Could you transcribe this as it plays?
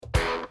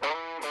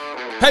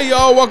Hey,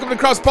 y'all, welcome to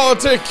Cross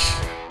Politic.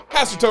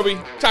 Pastor Toby,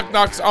 Chuck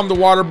Knox, I'm the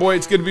water boy.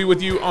 It's good to be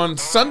with you on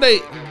Sunday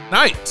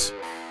night.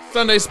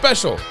 Sunday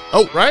special.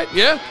 Oh, right?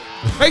 Yeah?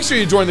 Make sure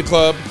you join the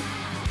club.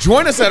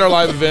 Join us at our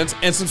live events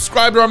and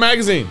subscribe to our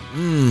magazine.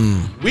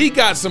 We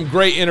got some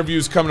great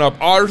interviews coming up.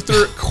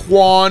 Arthur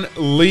Quan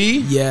Lee.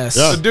 Yes.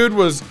 The dude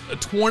was a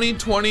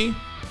 2020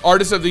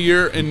 Artist of the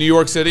Year in New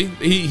York City.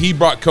 He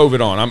brought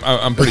COVID on,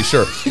 I'm pretty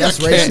sure. That's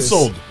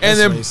racist. And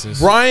then racist.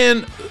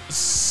 Brian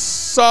Sauvé.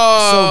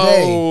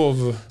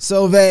 Is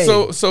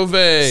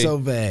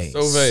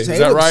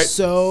that right?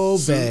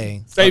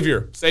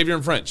 Sauvé. Savior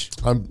in French.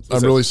 I'm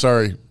really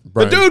sorry,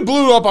 Brian. The dude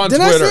blew up on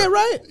Twitter. Did I say it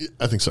right?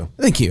 I think so.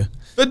 Thank you.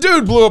 The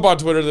dude blew up on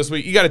Twitter this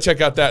week. You got to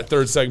check out that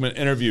third segment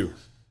interview.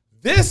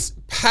 This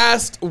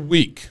past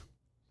week,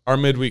 our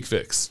midweek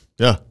fix.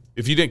 Yeah.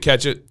 If you didn't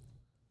catch it,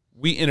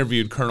 we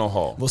interviewed Colonel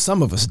Hall. Well,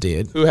 some of us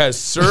did. Who has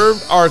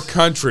served our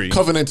country.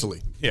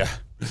 Covenantally. Yeah.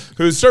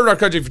 Who's served our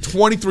country for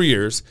 23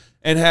 years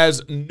and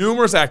has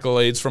numerous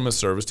accolades from his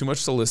service. Too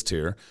much to list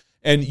here.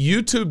 And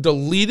YouTube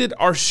deleted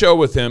our show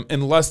with him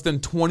in less than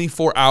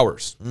 24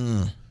 hours.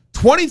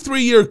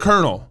 23-year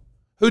colonel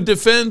who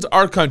defends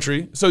our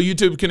country so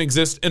YouTube can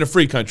exist in a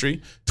free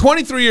country.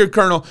 23-year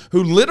colonel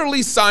who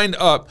literally signed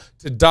up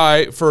to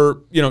die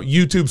for,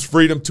 YouTube's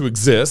freedom to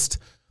exist.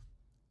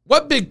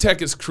 What big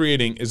tech is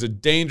creating is a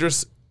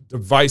dangerous,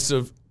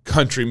 divisive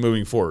country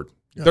moving forward.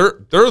 Yeah.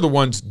 They're the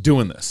ones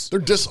doing this. They're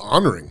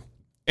dishonoring.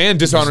 And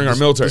dishonoring our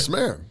military. This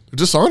man. They're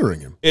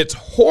dishonoring him. It's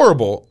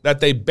horrible that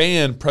they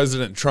banned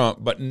President Trump,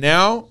 but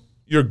now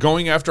you're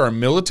going after our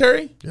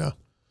military? Yeah.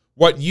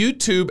 What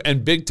YouTube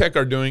and big tech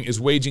are doing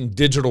is waging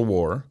digital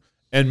war.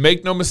 And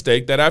make no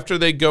mistake that after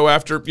they go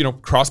after,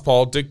 Cross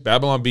Politic,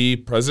 Babylon Bee,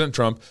 President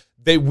Trump,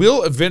 they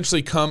will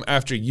eventually come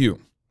after you.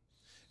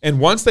 And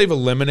once they've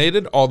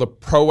eliminated all the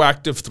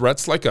proactive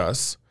threats like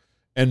us,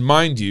 and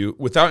mind you,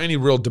 without any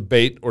real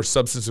debate or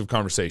substantive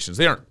conversations,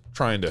 they aren't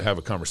trying to have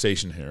a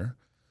conversation here,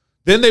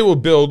 then they will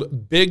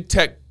build big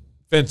tech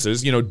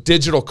fences,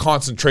 digital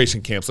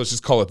concentration camps, let's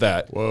just call it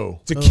that,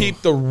 to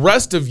keep the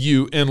rest of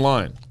you in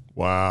line.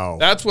 Wow.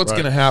 That's what's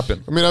going to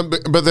happen. I mean,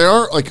 but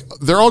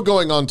they're all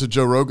going on to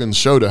Joe Rogan's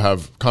show to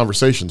have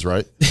conversations,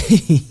 right?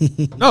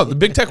 No, the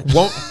big tech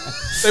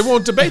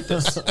won't debate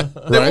this.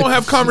 They won't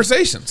have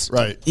conversations.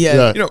 Right.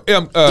 Yeah.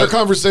 Their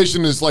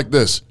conversation is like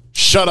this.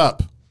 Shut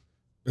up.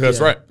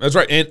 That's right. That's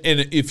right. And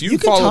if you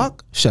follow, can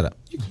talk. Shut up.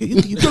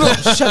 You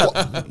can shut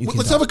up.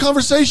 Let's have a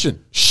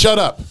conversation. Shut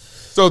up.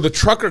 So the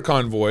trucker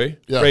convoy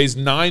raised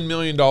 $9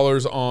 million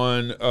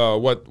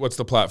on what's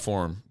the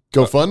platform?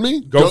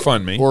 GoFundMe?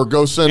 GoFundMe. Or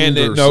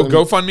GoSend?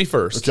 GoFundMe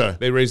first. Okay.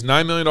 They raised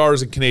 $9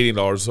 million in Canadian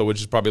dollars, which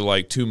is probably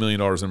like $2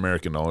 million in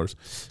American dollars.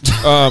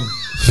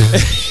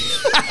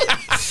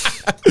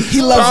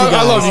 He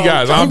loves you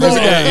guys. I love you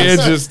guys.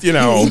 It's just, He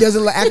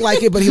doesn't act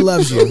like it, but he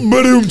loves you.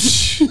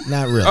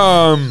 Not really.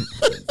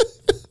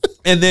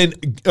 And then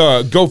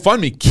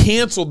GoFundMe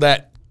canceled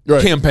that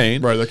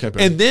campaign. Right, that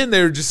campaign. And then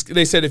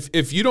they said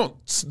if you don't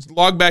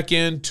log back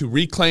in to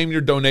reclaim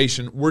your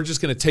donation, we're just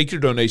going to take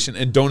your donation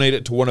and donate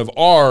it to one of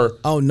our.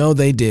 Oh, no,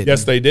 they did.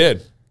 Yes, they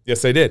did.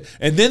 Yes, they did.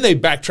 And then they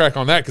backtrack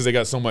on that because they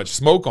got so much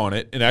smoke on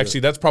it. And actually,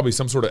 that's probably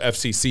some sort of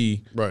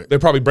FCC. Right. They're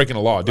probably breaking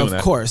a law doing that.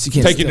 Of course. You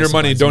can't taking your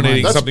money and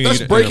donating something.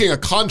 That's breaking a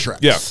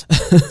contract. Yeah.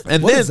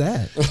 And what is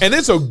that? And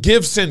then so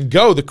Give, Send,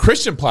 Go, the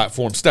Christian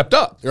platform, stepped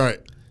up.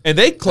 Right. And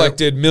they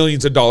collected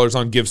millions of dollars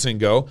on Give, Send,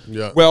 Go.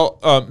 Yeah. Well,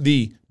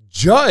 the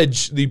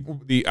judge, the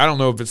I don't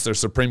know if it's their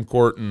Supreme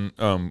Court in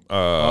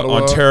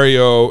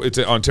Ontario. It's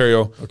in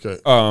Ontario. Okay.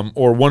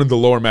 Or one of the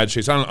lower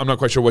magistrates. I'm not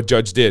quite sure what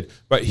judge did,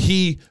 but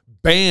he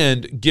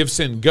banned Give,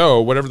 Send,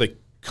 Go, whatever they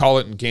call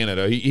it in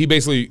Canada. He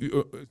basically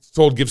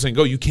told Give, Send,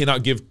 Go, you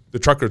cannot give the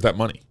truckers that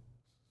money.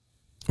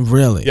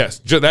 Really? Yes.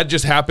 That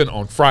just happened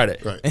on Friday.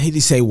 Right. And he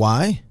did say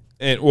why?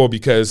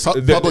 Because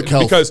public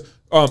health. Because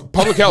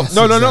public health.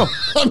 No.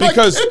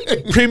 Because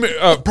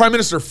Prime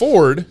Minister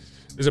Ford,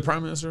 is it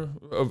Prime Minister?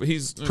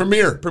 He's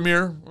Premier,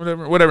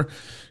 whatever.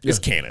 It's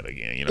Canada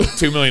again.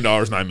 $2 million,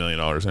 $9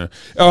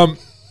 million.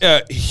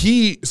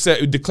 He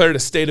declared a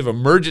state of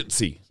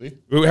emergency. See?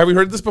 Have we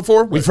heard this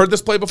before? We've heard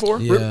this play before?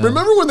 Yeah.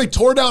 Remember when they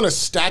tore down a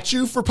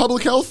statue for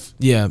public health?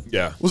 Yeah.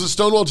 Yeah. Was it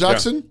Stonewall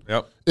Jackson? Yeah.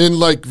 Yep. In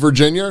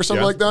Virginia or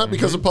something like that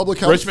because of public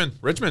health? Richmond.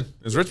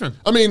 It's Richmond.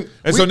 I mean.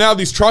 So now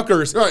these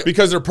truckers,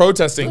 because they're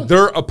protesting,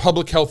 they're a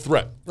public health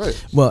threat.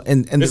 Right. Well,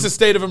 and it's a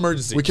state of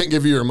emergency. We can't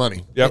give you your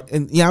money. Yep.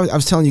 And I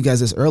was telling you guys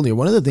this earlier.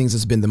 One of the things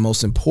that's been the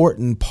most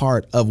important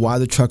part of why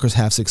the truckers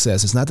have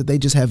success, it's not that they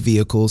just have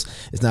vehicles.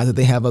 It's not that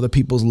they have other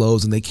people's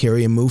loads and they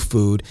carry and move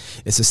food.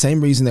 It's the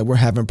same reason that we're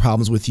having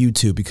problems with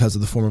YouTube because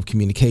of the form of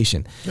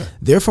communication. Yeah.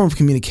 Their form of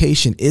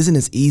communication isn't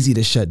as easy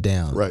to shut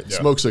down. Right. Yeah.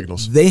 Smoke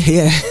signals.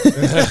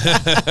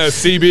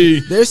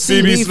 CB. Their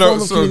CB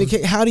form of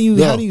communication. How do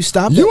you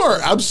stop it? You are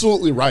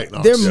absolutely right,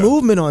 Knox. Their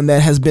movement on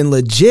that has been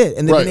legit,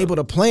 and they've been able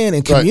to plan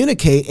and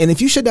communicate. And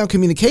if you shut down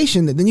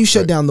communication, then you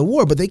shut down the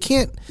war. But they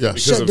can't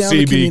shut down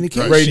the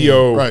communication.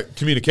 Radio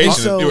communication.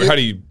 So, how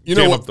do you? You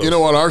know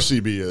what our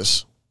CB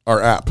is?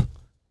 Our app.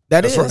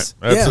 That's right.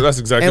 That's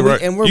exactly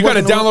right. And you got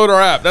to download our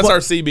app. That's our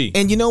CB.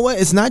 And you know what?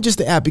 It's not just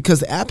the app,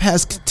 because the app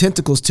has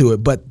tentacles to it,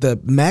 but the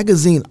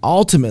magazine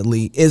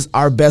ultimately is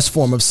our best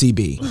form of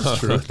CB. That's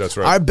true. That's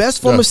right. Our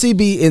best form of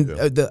CB in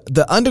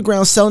the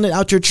underground selling it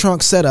out your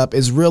trunk setup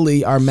is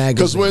really our magazine.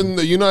 Because when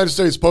the United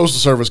States Postal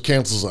Service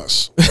cancels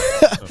us,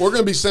 we're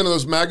going to be sending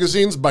those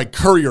magazines by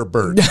courier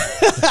bird.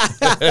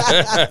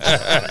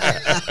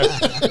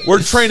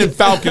 We're training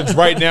falcons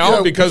right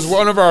now because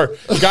one of our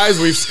guys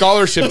we've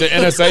scholarshiped at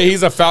NSA,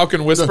 he's a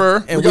falcon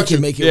whisperer. And we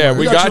can make it work.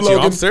 We got you.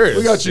 Logan. I'm serious.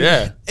 We got you.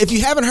 Yeah. If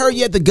you haven't heard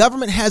yet, the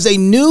government has a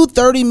new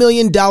 $30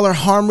 million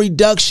harm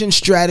reduction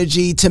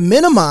strategy to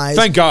minimize.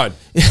 Thank God.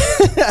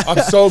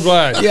 I'm so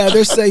glad. Yeah,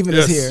 they're saving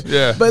us here.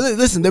 Yeah. But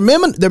listen,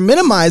 they're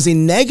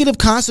minimizing negative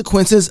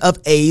consequences of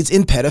AIDS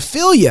in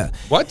pedophilia.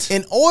 What?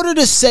 In order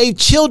to save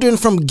children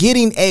from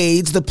getting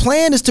AIDS, the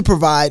plan is to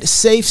provide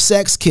safe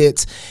sex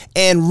kits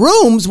and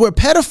rooms where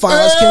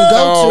pedophiles can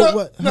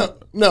go to.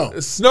 No.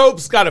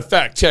 Snopes got to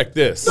fact check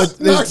this.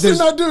 They're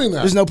not doing that.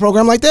 There's no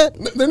program like that?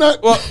 They're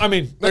not. Well, I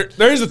mean,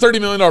 there is a $30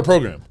 million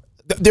program.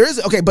 There is.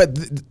 Okay, but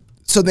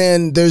so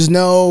then there's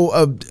no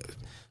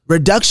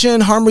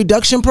harm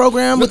reduction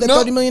program with that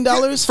 $30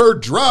 million? For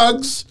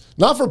drugs,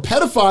 not for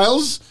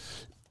pedophiles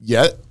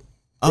yet.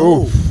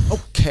 Oh,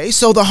 okay.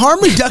 So the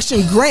harm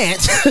reduction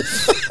grant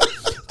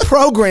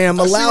program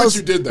allows. I see what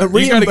you did there.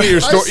 You got to get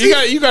your story.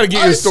 You got to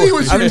get your story. I see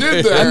what you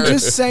did there. I'm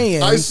just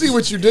saying. I see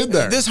what you did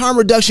there. This harm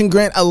reduction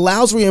grant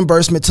allows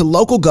reimbursement to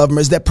local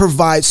governments that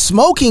provide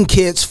smoking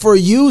kits for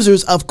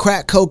users of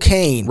crack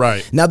cocaine.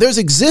 Right. Now, there's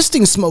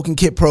existing smoking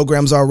kit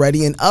programs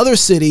already in other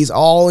cities,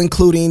 all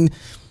including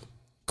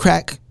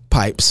crack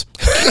pipes.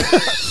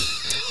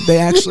 They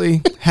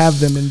actually have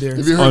them in there.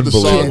 Have you heard the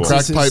song Unbelievable.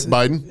 Crack Pipe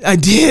Biden? I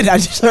did. I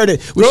just heard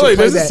it. We Really? should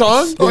play There's a that.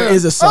 song? There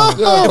is a song.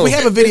 Oh. If we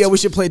have a video, we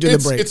should play it during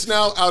the break. It's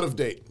now out of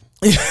date,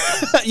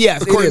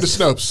 Yes, according it to is.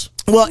 Snopes.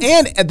 Well,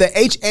 and the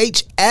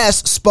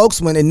HHS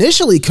spokesman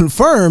initially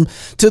confirmed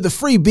to the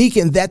Free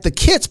Beacon that the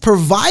kits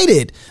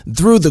provided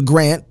through the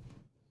grant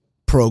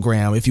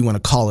program, if you want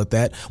to call it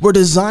that, were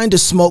designed to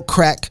smoke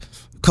crack,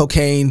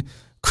 cocaine,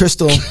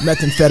 crystal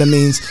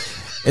methamphetamines,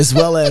 as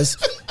well as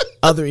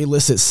other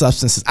illicit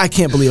substances. I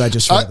can't believe I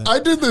just read that. I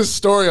did this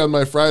story on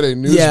my Friday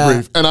news Yeah.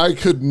 brief, and I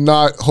could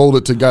not hold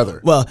it together.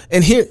 Well,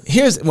 and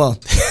here's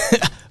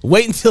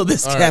wait until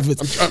this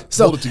happens.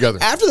 Hold it together.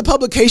 After the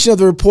publication of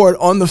the report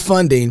on the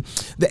funding,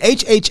 the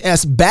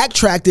HHS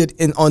backtracked it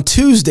on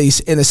Tuesdays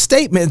in a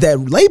statement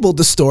that labeled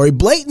the story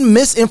blatant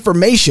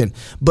misinformation.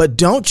 But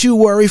don't you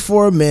worry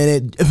for a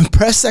minute.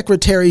 Press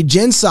Secretary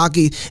Jen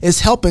Psaki is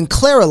helping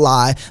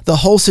clarify the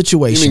whole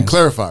situation. You mean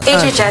clarify?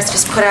 HHS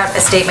just put out a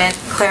statement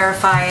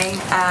clarifying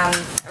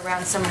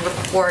around some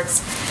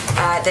reports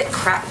that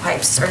crack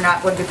pipes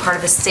would be part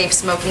of the safe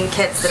smoking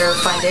kits that are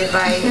funded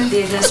by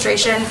the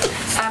administration.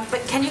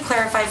 But can you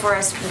clarify for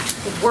us,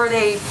 were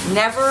they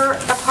never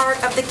a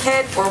part of the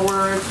kit, or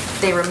were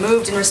they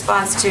removed in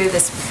response to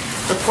this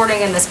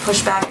reporting and this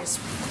pushback?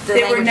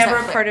 They were never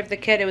a part of the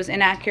kit. It was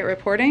inaccurate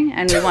reporting,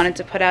 and we wanted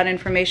to put out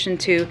information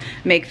to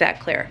make that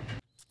clear.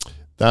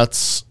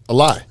 That's a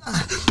lie.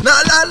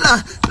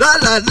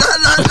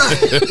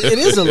 It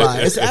is a lie.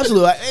 It's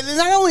absolutely a lie. And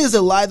not only is it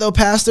a lie, though,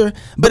 Pastor,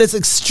 but it's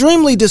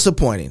extremely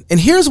disappointing. And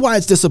here's why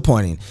it's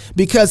disappointing.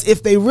 Because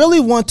if they really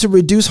want to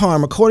reduce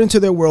harm, according to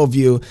their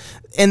worldview,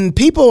 and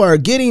people are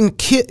getting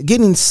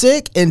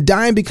sick and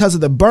dying because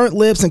of the burnt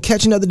lips and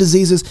catching other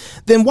diseases,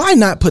 then why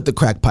not put the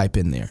crack pipe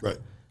in there? Right.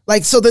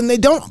 Like, so then they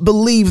don't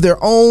believe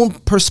their own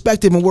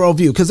perspective and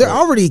worldview, because they're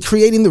already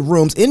creating the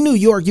rooms in New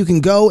York. You can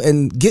go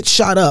and get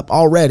shot up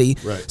already.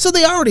 Right. So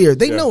they already are.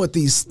 They know what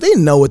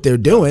they're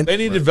doing. They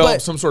need to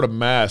develop some sort of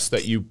mask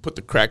that you put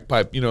the crack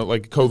pipe,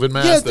 like a COVID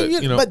mask.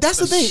 But that's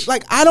the thing.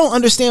 Like, I don't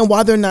understand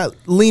why they're not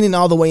leaning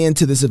all the way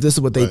into this if this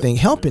is what they think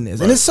helping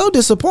is. And it's so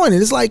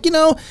disappointing. It's like,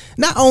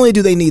 not only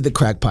do they need the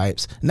crack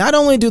pipes, not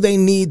only do they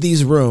need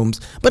these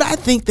rooms, but I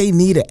think they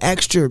need an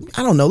extra,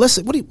 I don't know, let's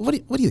say, what do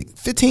you think,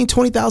 $15,000,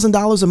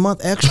 $20,000 a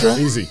month extra?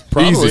 Easy.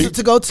 Probably.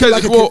 To go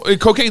to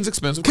cocaine's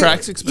expensive,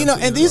 crack's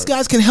expensive. And these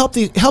guys can help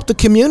the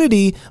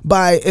community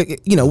by,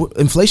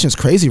 inflation's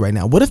crazy right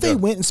now. What if they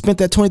went and spent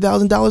that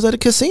 $20,000 at a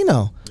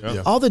casino?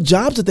 Yeah. All the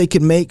jobs that they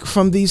could make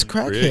from these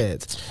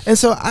crackheads. And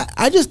so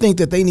I just think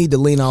that they need to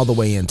lean all the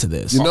way into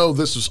this.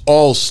 This was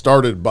all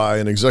started by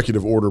an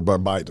executive order by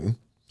Biden.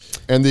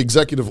 And the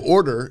executive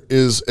order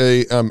is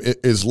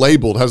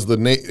labeled, has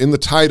in the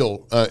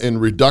title, in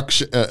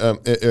reduction,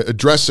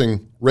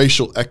 addressing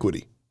racial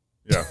equity.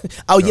 Yeah.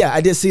 I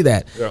did see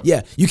that.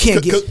 Yeah. You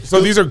can't get.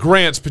 So these are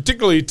grants,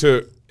 particularly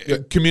to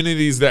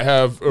communities that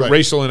have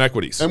racial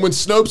inequities. And when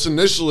Snopes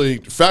initially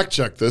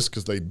fact-checked this,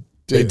 because they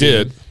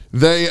did,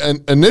 they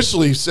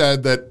initially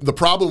said that the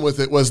problem with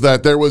it was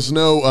that there was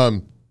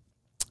no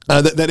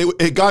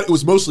it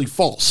was mostly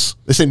false.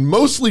 They said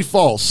mostly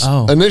false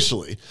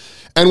initially.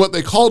 And what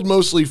they called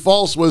mostly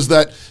false was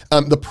that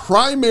the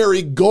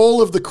primary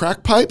goal of the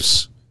crack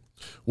pipes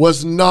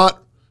was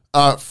not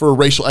for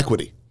racial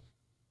equity.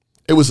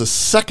 It was a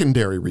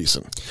secondary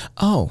reason.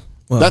 Oh,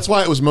 That's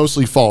why it was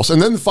mostly false.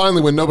 And then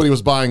finally, when nobody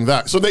was buying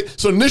that, so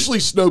initially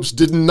Snopes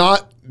did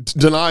not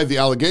deny the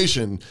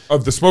allegation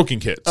of the smoking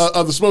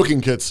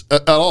kits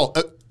at all.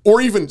 Or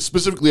even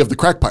specifically of the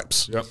crack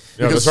pipes. Yep.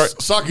 Yeah, because that's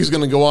right. Saki's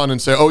going to go on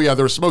and say, oh, yeah,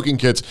 there were smoking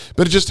kits,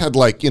 but it just had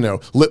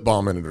lip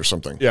balm in it or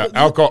something. Yeah,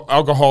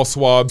 alcohol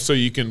swabs so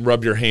you can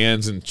rub your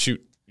hands and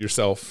shoot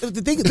yourself.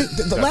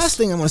 The last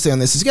thing I want to say on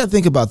this is you got to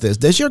think about this.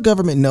 Does your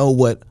government know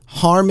what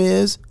harm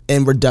is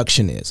and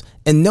reduction is?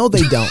 And no,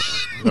 they don't.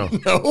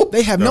 No.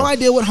 They have no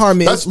idea what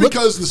harm is. That's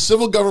because the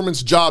civil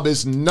government's job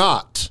is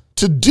not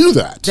to do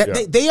that.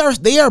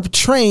 They are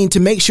trained to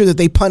make sure that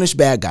they punish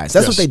bad guys.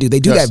 That's what they do. They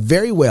do that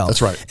very well.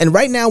 That's right. And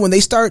right now, when they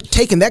start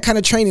taking that kind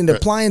of training and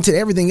applying to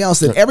everything else,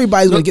 then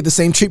everybody's going to get the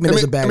same treatment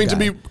as a bad guy. To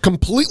be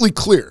completely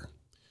clear,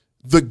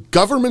 the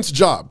government's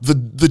job,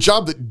 the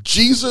job that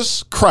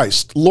Jesus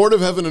Christ, Lord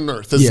of heaven and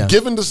earth, has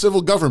given to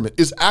civil government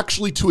is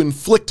actually to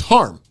inflict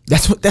harm.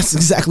 That's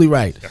exactly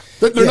right.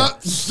 Their job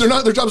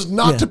is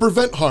not to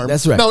prevent harm.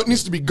 That's right. Now it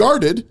needs to be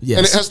guarded,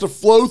 and it has to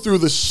flow through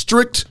the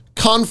strict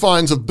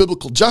confines of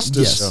biblical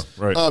justice,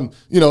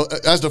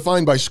 as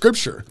defined by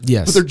Scripture.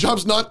 Yes. But their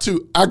job's not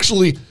to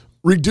actually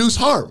reduce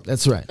harm.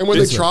 That's right. And when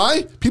they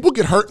try, people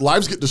get hurt,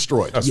 lives get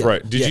destroyed. That's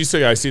right. Did you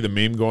say I see the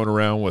meme going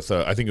around with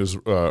I think it was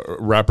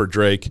rapper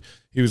Drake?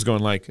 He was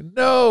going like,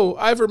 "No,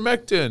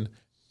 ivermectin.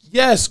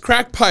 Yes,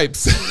 crack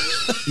pipes."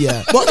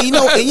 Yeah. Well, you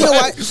know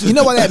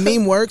why that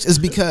meme works is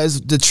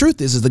because the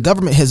truth is the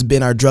government has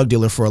been our drug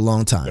dealer for a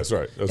long time. That's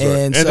right.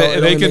 And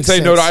so they can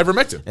say no to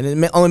ivermectin. And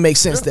it only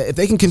makes sense that if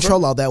they can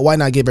control all that, why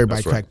not give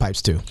everybody crack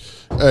pipes too?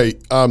 Hey,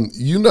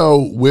 you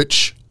know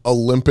which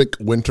Olympic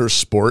winter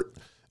sport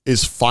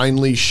is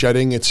finally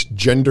shedding its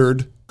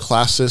gendered,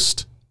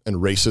 classist, and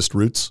racist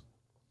roots?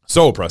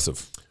 So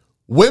oppressive.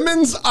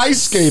 Women's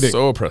ice skating.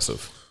 So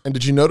oppressive. And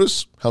did you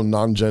notice how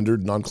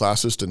non-gendered,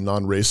 non-classist, and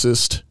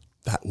non-racist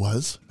that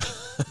was?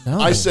 No.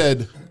 I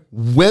said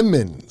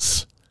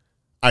women's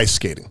ice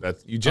skating.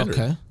 That's you gendered.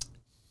 Okay.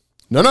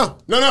 No.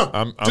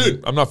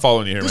 Dude, I'm not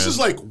following you here, this man. is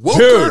like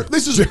woker.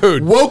 This is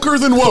woker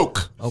than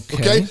woke.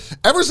 Okay.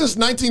 Ever since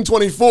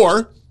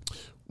 1924,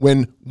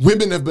 when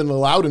women have been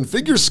allowed in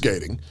figure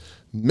skating,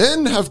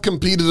 men have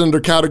competed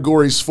under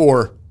categories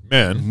for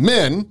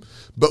men,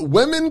 but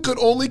women could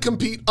only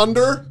compete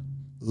under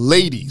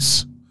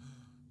ladies.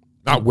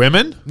 Not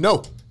women?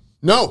 No.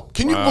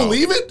 Can you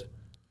believe it?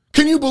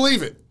 Can you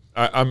believe it?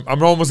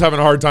 I'm almost having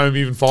a hard time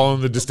even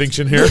following the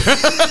distinction here.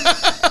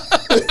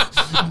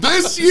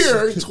 This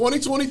year,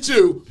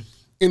 2022,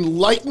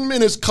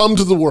 enlightenment has come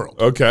to the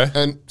world. Okay.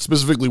 And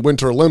specifically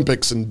Winter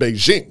Olympics in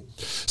Beijing.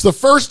 It's the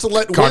first to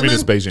let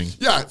Communist women... Beijing.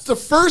 Yeah, it's the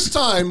first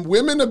time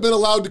women have been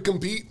allowed to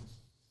compete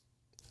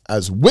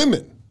as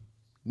women,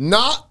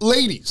 not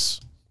ladies,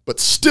 but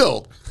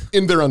still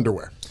in their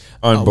underwear.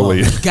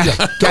 Unbelievable.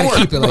 Gotta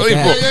keep it like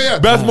that. Yeah.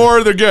 Beth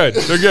Moore, they're good.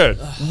 They're good.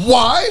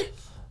 Why?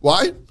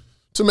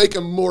 To make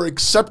a more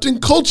accepting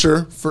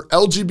culture for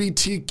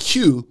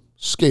LGBTQ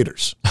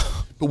skaters.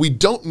 But we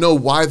don't know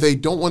why they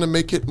don't want to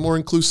make it more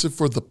inclusive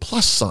for the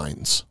plus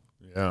signs.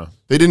 Yeah.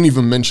 They didn't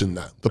even mention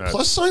that. The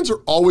plus signs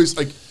are always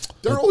like,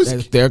 they're always...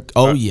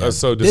 That's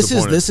so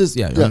disappointing. This is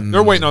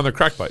They're waiting on their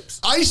crack pipes.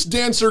 Ice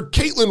dancer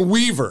Caitlin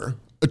Weaver,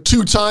 a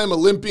 2-time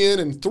Olympian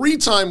and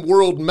 3-time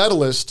world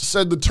medalist,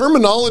 said the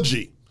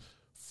terminology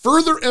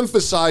further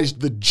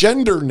emphasized the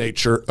gender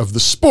nature of the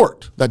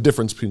sport, that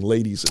difference between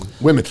ladies and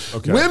women.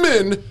 Okay.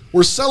 Women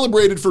were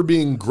celebrated for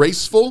being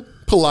graceful,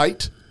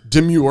 polite,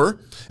 demure,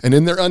 and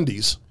in their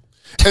undies,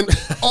 and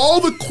all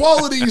the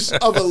qualities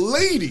of a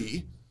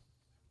lady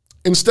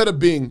instead of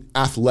being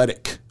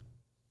athletic.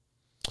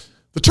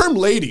 The term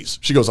ladies,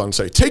 she goes on to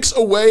say, takes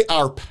away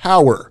our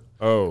power,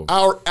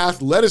 our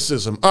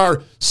athleticism,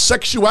 our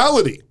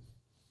sexuality.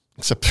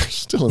 Except they're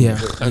still in there.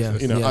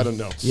 I don't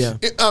know. Yeah.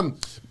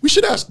 We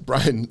should ask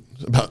Brian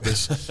about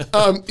this.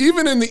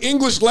 Even in the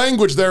English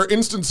language, there are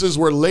instances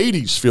where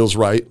ladies feels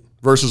right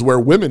versus where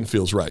women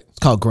feels right. It's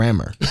called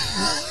grammar.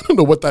 I don't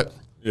know what that...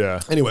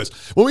 Yeah. Anyways,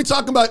 when we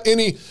talk about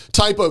any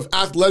type of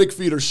athletic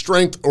feat or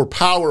strength or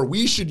power,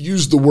 we should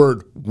use the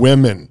word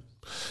women.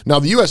 Now,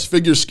 the U.S.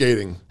 Figure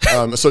Skating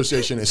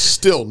Association has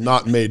still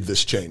not made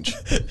this change.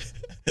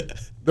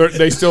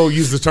 They still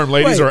use the term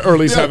ladies, or at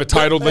least have it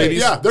titled ladies.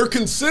 Yeah, they're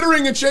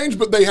considering a change,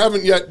 but they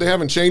haven't yet. They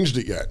haven't changed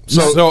it yet.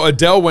 So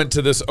Adele went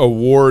to this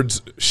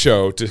awards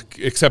show to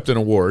accept an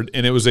award,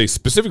 and it was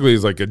specifically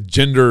like a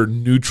gender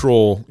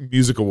neutral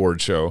music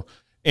award show.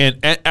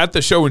 And at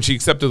the show, when she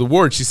accepted the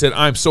award, she said,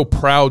 "I'm so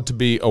proud to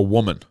be a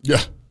woman."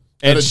 Yeah,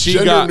 and at a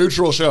gender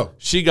neutral show.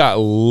 She got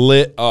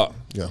lit up.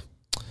 Yeah,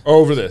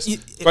 over this.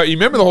 But you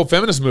remember the whole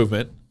feminist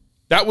movement?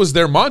 That was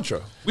their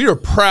mantra. We are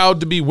proud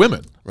to be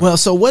women. Well,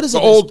 so what is the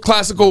old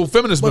classical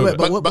feminist movement?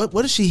 But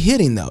what is she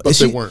hitting though? But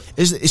they weren't.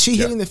 Is she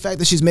hitting the fact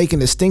that she's making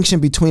a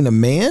distinction between a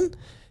man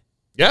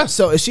Yeah.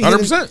 So is she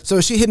 100%. So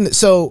is she hitting?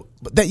 So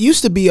that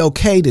used to be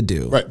okay to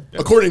do. Right.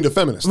 According to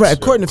feminists. Right.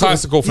 According to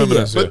classical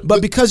feminists. Yeah.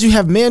 But because you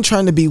have men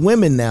trying to be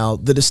women now,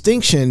 the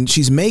distinction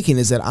she's making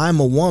is that I'm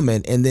a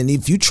woman, and then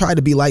if you try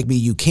to be like me,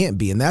 you can't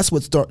be, and that's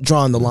what's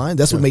drawing the line.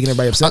 That's what's making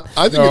everybody upset.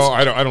 I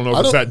don't know if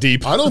it's that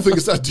deep. I don't think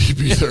it's that deep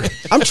either.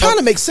 I'm trying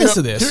to make sense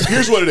of this.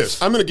 Here's what it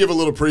is. I'm going to give a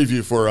little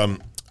preview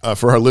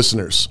for our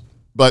listeners.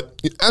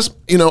 But as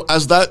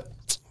that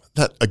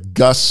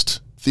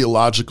august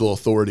theological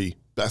authority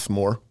Beth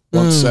Moore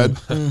once said,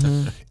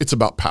 it's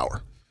about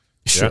power.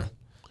 Sure.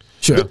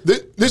 Sure.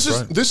 This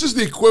is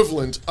the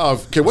equivalent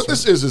of what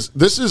this is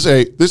this is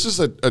a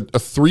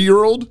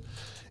 3-year-old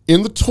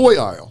in the toy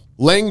aisle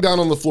laying down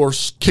on the floor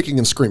kicking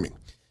and screaming.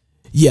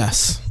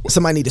 Yes.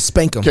 Somebody need to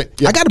spank him. Okay,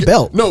 yeah, I got a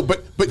belt. No,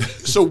 but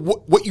so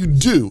what you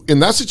do in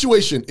that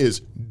situation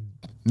is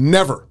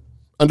never,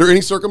 under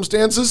any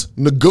circumstances,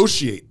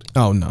 negotiate.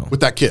 Oh no.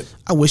 With that kid.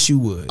 I wish you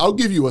would. I'll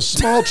give you a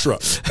small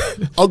truck.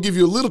 I'll give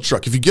you a little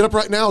truck. If you get up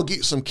right now, I'll get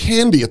you some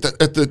candy at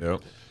the.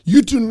 Yep.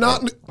 You do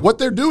not. What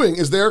they're doing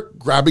is they're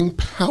grabbing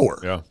power.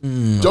 Yeah.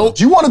 Don't.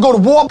 Do you want to go to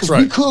war? Because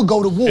we could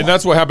go to war. And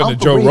that's what happened to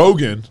Joe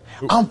Rogan.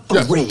 I'm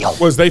for real.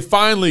 Was they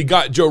finally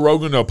got Joe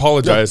Rogan to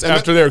apologize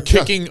after they were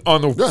kicking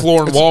on the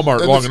floor in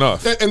Walmart long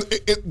enough. And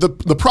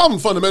the problem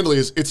fundamentally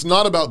is it's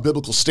not about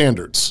biblical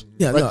standards.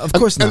 Yeah, right? no, of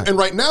course not. And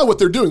right now what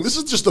they're doing, this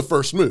is just the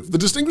first move. The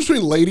distinction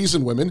between ladies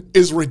and women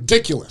is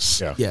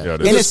ridiculous. Yeah.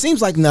 And it seems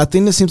like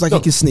nothing. It seems like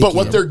it can sneak. But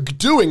what they're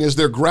doing is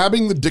they're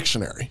grabbing the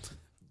dictionary.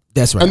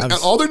 That's right. And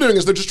all they're doing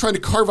is they're just trying to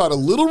carve out a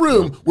little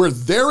room where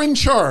they're in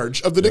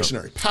charge of the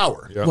dictionary.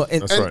 Power. Yeah, well,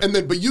 that's right. And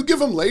then, but you give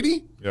them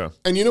lady. Yeah.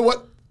 And you know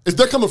what?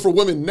 They're coming for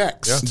women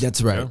next. Yeah.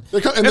 That's right.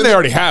 Yeah. And they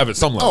already have at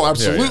some level. Oh,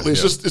 absolutely.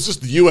 It's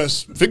just the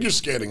U.S. Figure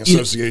Skating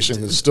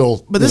Association is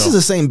still. But this is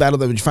the same battle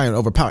that we're fighting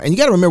over power. And you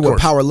got to remember what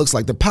power looks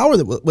like. The power,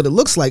 what it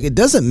looks like, it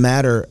doesn't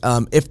matter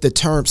if the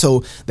term.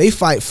 So they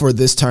fight for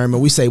this term,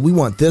 and we say we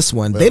want this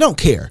one. Yeah. They don't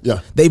care. Yeah.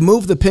 They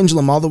move the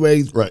pendulum all the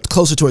way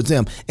closer towards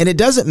them, and it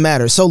doesn't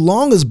matter so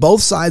long as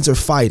both sides are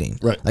fighting.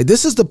 Right. Like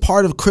this is the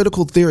part of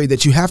critical theory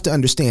that you have to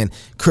understand.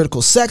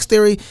 Critical sex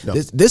theory. Yep.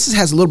 This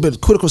has a little bit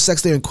of critical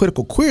sex theory and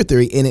critical queer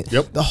theory in it.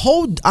 Yep. The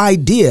whole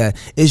idea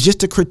is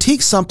just to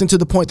critique something to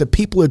the point that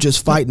people are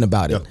just fighting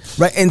about it,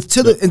 right?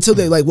 Until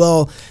they're like,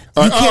 well,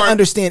 you can't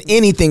understand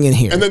anything in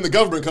here, and then the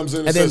government comes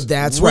in and then says,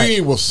 that's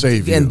 "We will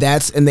save you," and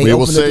they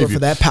open the door for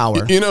that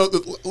power. You know,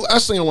 the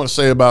last thing I want to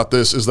say about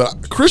this is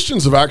that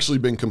Christians have actually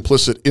been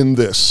complicit in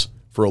this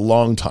for a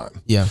long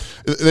time. Yeah,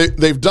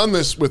 they've done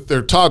this with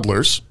their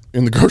toddlers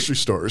in the grocery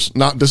stores,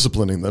 not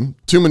disciplining them.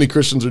 Too many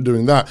Christians are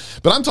doing that.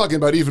 But I'm talking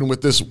about even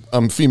with this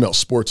female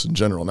sports in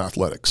general and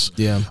athletics.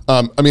 Yeah.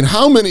 I mean,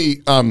 how many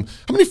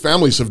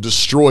families have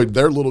destroyed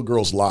their little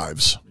girls'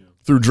 lives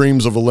through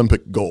dreams of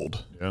Olympic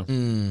gold? Yeah.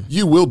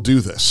 You will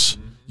do this.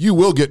 You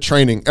will get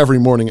training every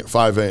morning at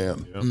 5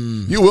 a.m. Yeah.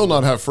 You will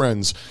not have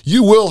friends.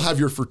 You will have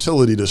your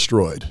fertility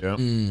destroyed.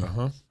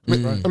 Yeah.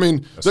 I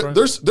mean,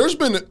 there's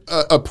been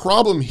a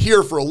problem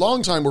here for a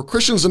long time where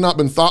Christians have not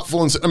been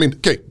thoughtful and said, I mean,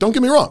 okay, don't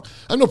get me wrong.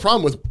 I have no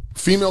problem with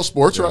female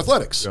sports or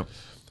athletics. Yeah.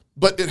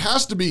 But it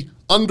has to be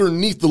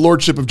underneath the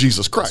lordship of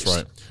Jesus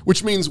Christ,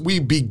 which means we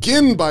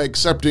begin by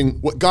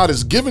accepting what God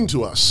has given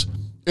to us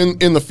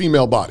in the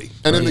female body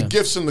and in the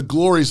gifts and the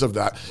glories of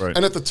that. Right.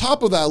 And at the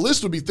top of that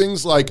list would be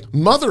things like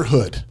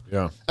motherhood.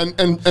 Yeah.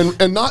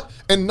 And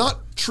not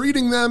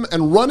treating them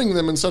and running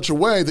them in such a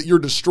way that you're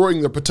destroying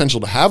their potential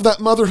to have that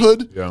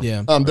motherhood.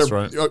 Yeah.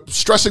 They're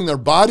stressing their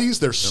bodies,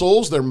 their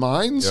souls, their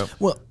minds. Yep.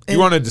 Well, you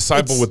want to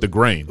disciple with the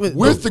grain.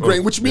 With the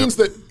grain, which means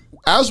that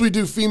as we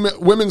do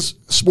women's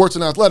sports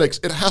and athletics,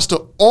 it has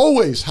to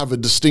always have a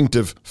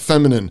distinctive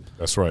feminine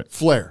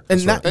flair.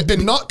 And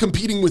not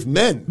competing with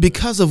men.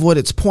 Because of what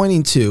it's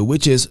pointing to,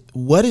 which is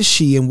what is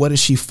she and what is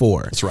she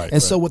for? That's right.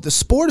 And so what the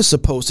sport is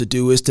supposed to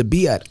do is to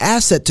be an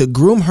asset, to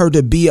groom her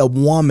to be a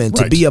woman,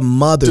 to be a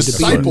mother, to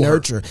be a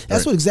nurturer.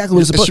 That's exactly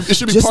what it's supposed to. It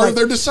should be part of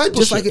their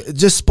discipleship.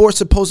 Just sports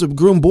supposed to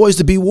groom boys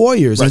to be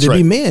warriors and to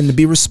be men, to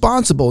be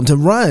responsible and to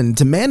run,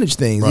 to manage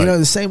things. You know,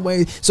 the same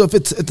way. So if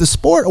the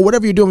sport or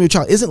whatever you're doing with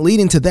your child isn't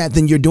leading to that,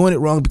 then you're doing it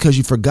wrong because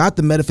you forgot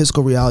the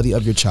metaphysical reality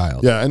of your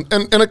child. Yeah,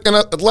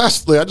 and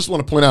lastly, I just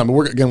want to point out.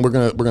 We're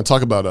gonna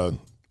talk about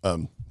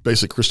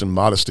basic Christian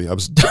modesty. I'm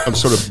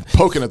sort of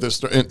poking at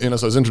this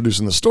as I was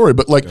introducing the story,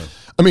 but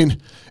I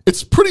mean,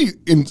 it's pretty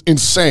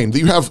insane that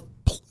you have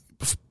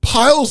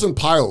piles and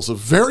piles of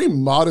very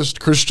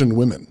modest Christian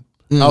women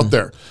out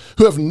there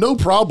who have no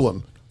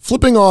problem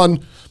flipping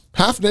on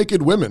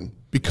half-naked women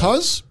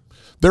because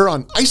they're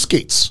on ice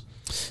skates.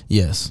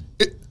 Yes.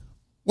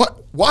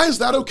 Why is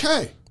that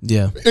okay?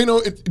 Yeah. You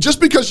know,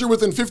 just because you're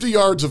within 50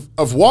 yards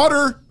of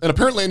water, and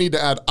apparently I need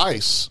to add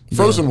ice,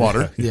 frozen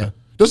water,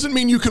 doesn't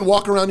mean you can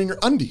walk around in your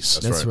undies.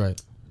 That's right.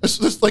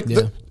 It's like,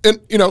 and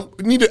you know,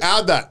 you need to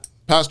add that,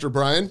 Pastor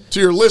Brian,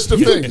 to your list of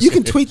things. You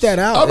can tweet that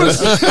out.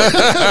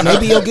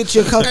 Maybe you'll get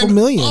you a couple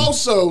million.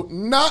 Also,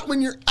 not when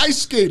you're ice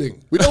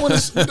skating. We don't want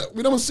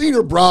to see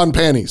your bra and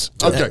panties.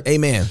 Okay.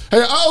 Amen.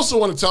 Hey, I also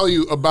want to tell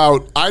you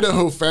about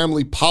Idaho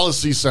Family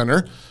Policy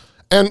Center.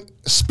 and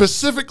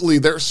specifically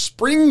their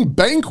spring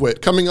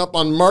banquet coming up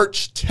on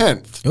March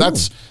 10th. Ooh.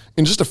 That's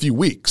in just a few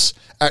weeks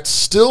at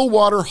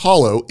Stillwater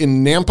Hollow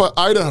in Nampa,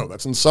 Idaho.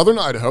 That's in southern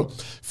Idaho,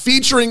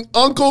 featuring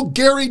Uncle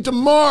Gary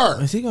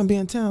DeMar. Is he going to be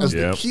in town? As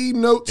the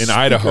keynote speaker.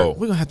 Idaho.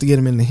 We're going to have to get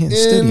him in the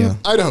studio.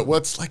 Idaho. Well,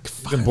 it's like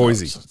in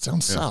Boise. It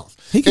sounds south.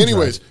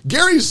 Anyways,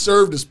 Gary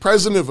served as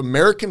president of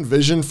American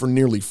Vision for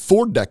nearly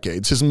 4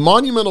 decades. His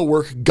monumental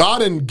work,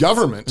 God and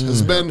Government,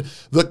 has been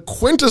the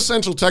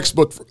quintessential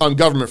textbook on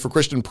government for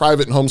Christian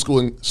private and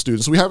homeschooling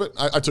students. We have it.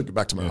 I took it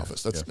back to my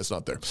office. It's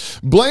not there.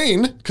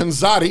 Blaine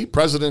Kanzati,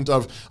 president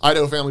of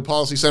Idaho Family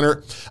Policy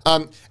Center,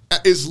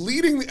 is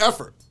leading the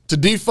effort to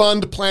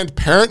defund Planned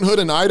Parenthood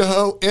in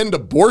Idaho, end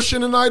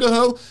abortion in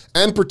Idaho,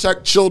 and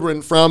protect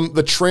children from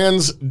the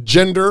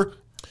transgender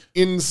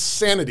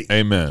insanity.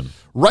 Amen.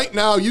 Right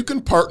now, you can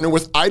partner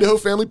with Idaho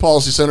Family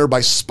Policy Center by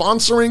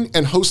sponsoring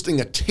and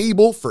hosting a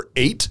table for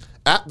 8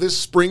 at this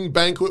spring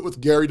banquet with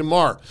Gary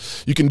DeMar.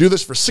 You can do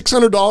this for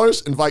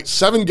 $600, invite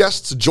 7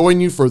 guests to join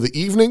you for the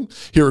evening,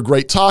 hear a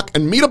great talk,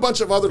 and meet a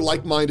bunch of other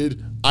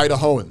like-minded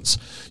Idahoans.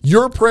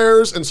 Your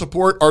prayers and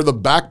support are the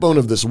backbone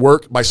of this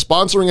work. By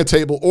sponsoring a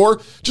table or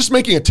just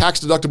making a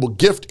tax-deductible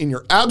gift in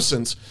your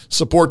absence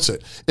supports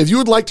it. If you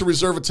would like to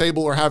reserve a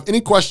table or have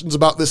any questions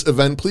about this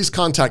event, please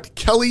contact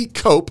Kelly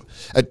Cope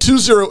at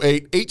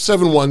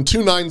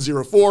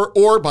 208-871-2904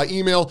 or by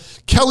email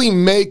Kelly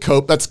May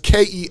Cope, that's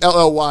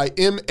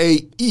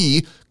KELLYMAE,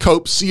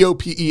 Cope,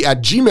 C-O-P-E,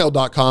 at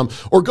gmail.com,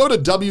 or go to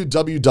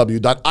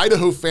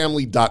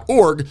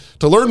www.idahofamily.org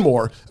to learn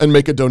more and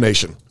make a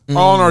donation.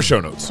 All in our show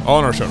notes.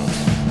 All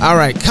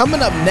right,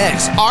 coming up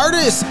next,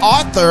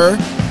 author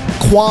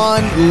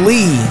Quan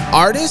Lee.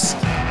 Artist,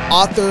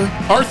 author.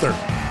 Arthur.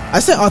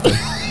 I said author.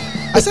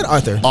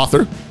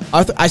 Author.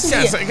 I see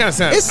it. It kind of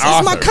sounds. It's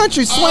my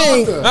country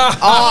swing.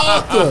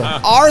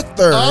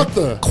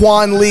 Arthur.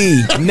 Quan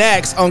Lee.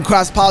 Next on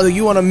Cross Politic.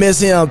 You want to miss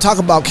him. Talk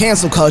about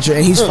cancel culture,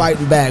 and he's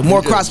fighting back.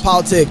 More Cross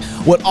Politic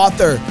with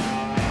author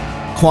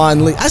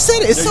Quan Lee. I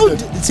said it. It's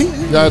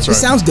that's right. It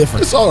sounds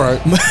different. It's all right.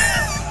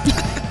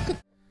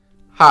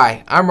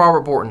 Hi, I'm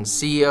Robert Borton,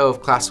 CEO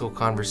of Classical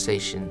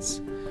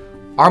Conversations.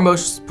 Our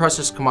most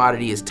precious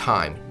commodity is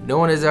time. No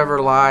one has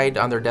ever lied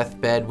on their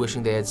deathbed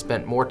wishing they had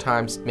spent more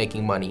time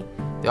making money.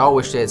 They all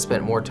wish they had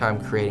spent more time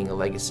creating a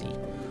legacy.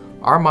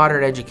 Our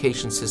modern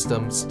education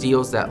system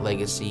steals that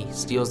legacy,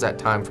 steals that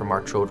time from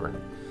our children.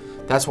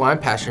 That's why I'm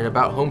passionate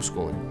about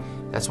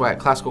homeschooling. That's why at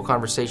Classical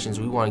Conversations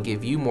we want to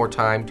give you more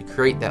time to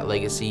create that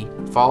legacy,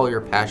 follow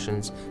your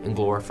passions, and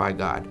glorify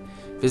God.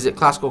 Visit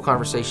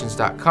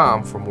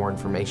classicalconversations.com for more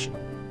information.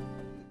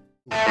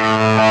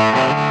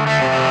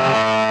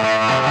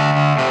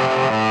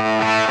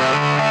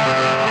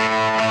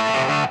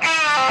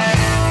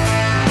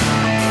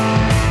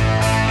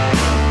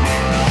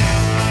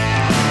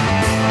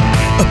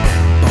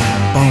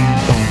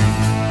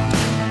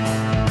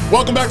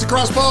 Welcome back to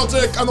Cross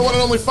Politic on the one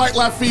and only Fight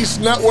Laugh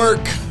Feast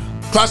Network.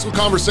 Classical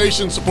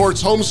Conversation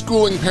supports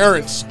homeschooling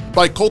parents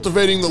by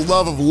cultivating the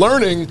love of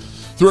learning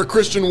through a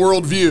Christian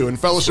worldview and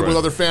fellowship with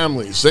other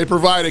families. They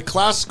provide a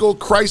classical,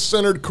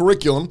 Christ-centered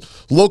curriculum,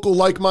 local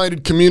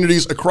like-minded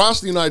communities across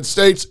the United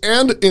States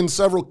and in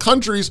several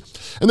countries,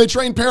 and they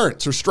train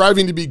parents who are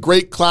striving to be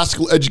great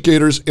classical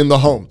educators in the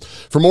home.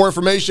 For more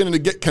information and to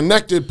get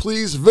connected,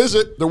 please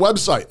visit their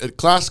website at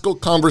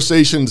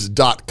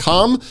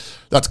classicalconversations.com.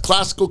 That's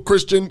classical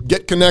Christian,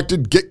 get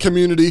connected, get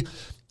community,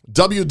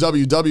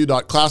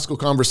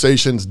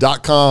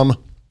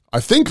 www.classicalconversations.com. I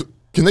think...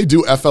 Can they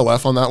do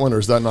FLF on that one, or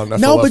is that not an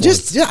FLF? No, but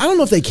I don't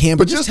know if they can,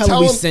 but just tell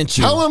them we sent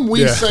you. Tell them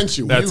we sent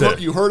you.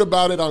 You heard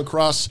about it on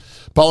Cross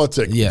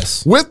Politic.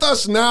 Yes. With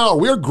us now,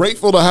 we are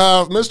grateful to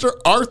have Mr.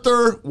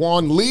 Arthur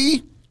Quan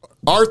Lee.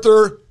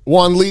 Arthur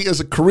Quan Lee is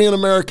a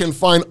Korean-American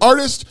fine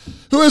artist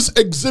who has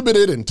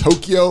exhibited in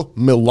Tokyo,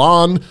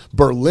 Milan,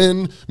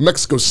 Berlin,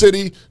 Mexico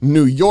City,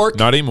 New York.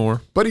 Not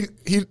anymore. But he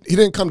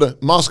didn't come to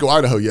Moscow,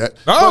 Idaho yet.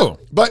 Oh.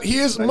 But he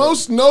is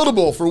most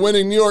notable for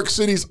winning New York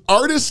City's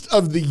Artist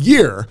of the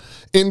Year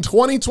in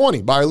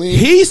 2020 by Eileen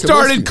He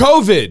started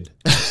COVID.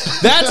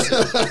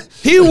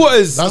 He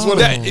was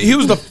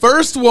the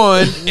first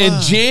one in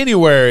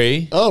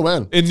January. Oh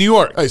man, in New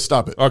York. Hey,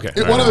 stop it. Okay,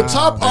 one of the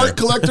top art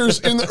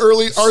collectors in the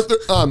early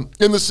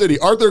in the city.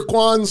 Arthur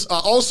Quan's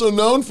also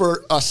known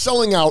for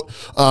selling out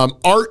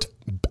art.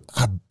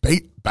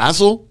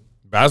 Basel,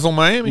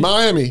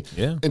 Miami.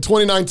 Yeah. In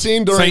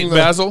 2019 during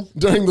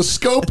the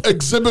Scope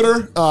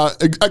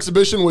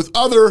exhibition with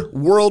other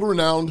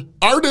world-renowned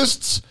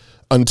artists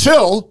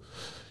until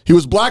he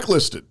was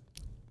blacklisted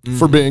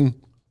for being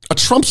a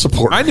Trump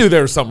supporter. I knew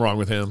there was something wrong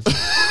with him.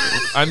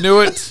 I knew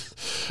it.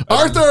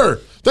 Arthur,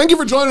 thank you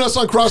for joining us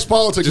on Cross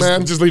Politic,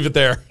 man. Just leave it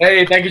there.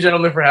 Hey, thank you,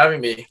 gentlemen, for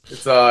having me.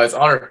 It's an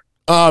honor.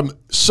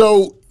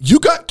 So you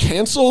got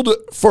canceled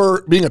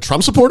for being a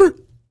Trump supporter?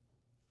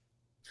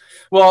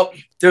 Well,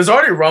 there's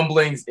already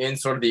rumblings in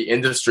sort of the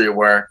industry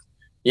where,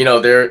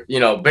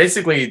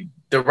 basically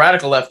the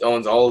radical left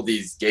owns all of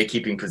these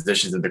gatekeeping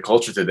positions in the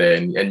culture today.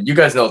 And you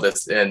guys know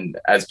this, and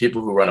as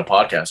people who run a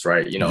podcast,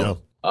 right?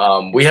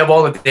 We have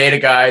all the data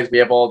guys, we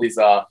have all these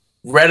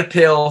red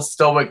pill,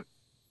 stoic,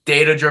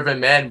 data-driven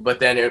men. But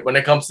then when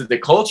it comes to the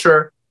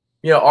culture,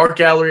 art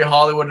gallery,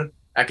 Hollywood,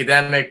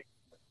 academic,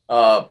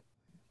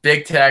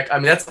 big tech, I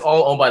mean, that's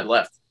all owned by the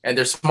left. And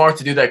they're smart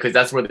to do that because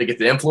that's where they get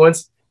the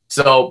influence.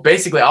 So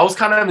basically, I was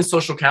kind of in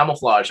social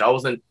camouflage. I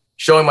wasn't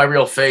showing my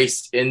real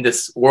face in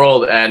this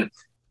world. And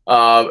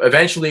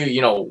eventually,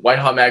 White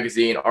Hot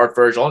Magazine, Art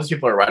Verge, all these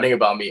people are writing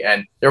about me,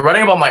 and they're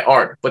writing about my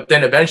art. But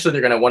then eventually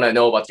they're going to want to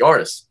know about the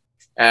artist.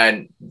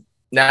 And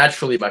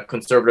naturally, my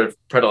conservative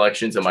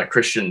predilections and my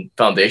Christian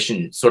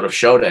foundation sort of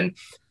showed. And,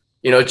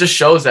 it just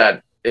shows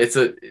that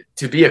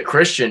to be a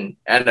Christian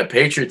and a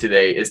patriot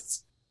today,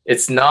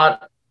 it's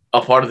not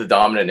a part of the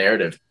dominant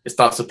narrative. It's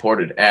not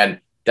supported. And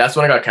that's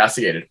when I got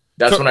castigated.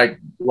 That's when I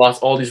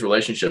lost all these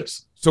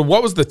relationships. So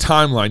what was the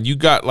timeline? You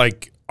got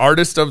like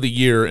Artist of the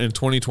Year in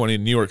 2020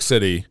 in New York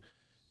City.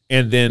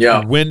 And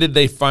then when did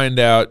they find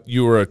out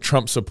you were a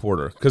Trump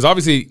supporter? Because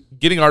obviously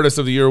getting Artist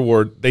of the Year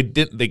award, I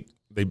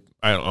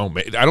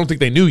don't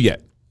think they knew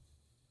yet.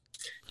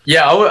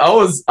 Yeah, I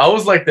was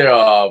like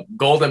the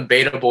golden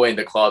beta boy in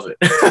the closet.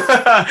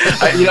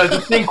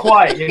 Just being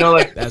quiet.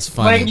 That's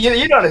funny. Like,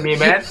 you know what I mean,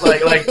 man. It's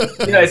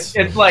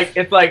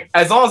like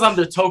as long as I'm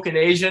the token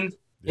Asian,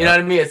 you know what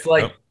I mean. It's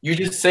like you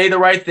just say the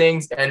right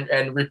things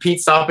and repeat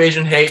 "Stop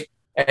Asian Hate,"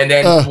 and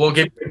then we'll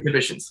give you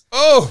exhibitions.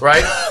 Oh,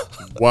 right.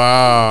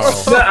 Wow.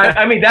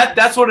 I mean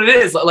that's what it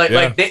is. Like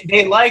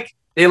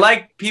they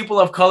like people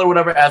of color,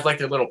 whatever, as like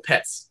their little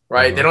pets.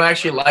 Right. They don't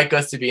actually like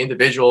us to be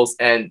individuals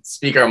and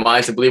speak our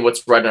minds and believe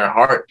what's right in our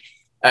heart.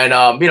 And,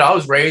 I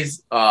was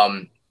raised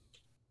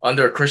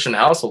under a Christian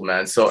household,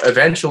 man. So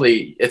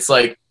eventually it's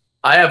like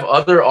I have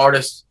other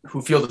artists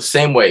who feel the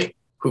same way,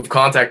 who've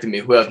contacted me,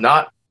 who have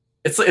not.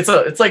 It's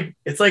like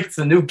it's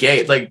a new gay.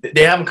 It's like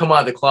they haven't come out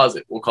of the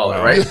closet, we'll call it.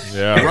 Right.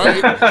 Yeah.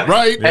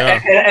 right.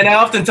 Yeah. And I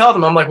often tell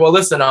them, I'm like, well,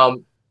 listen,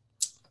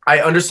 I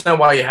understand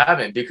why you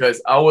haven't,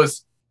 because I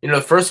was, the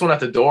first one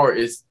at the door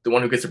is the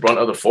one who gets the brunt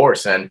of the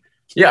force. And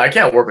I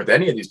can't work with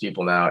any of these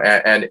people now.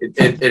 And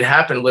it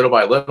happened little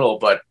by little,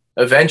 but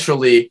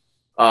eventually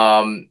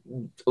a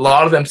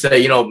lot of them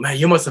say, man,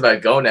 you must have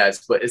had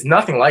gonads, but it's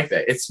nothing like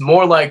that. It's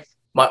more like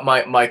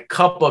my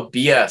cup of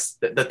BS.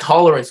 The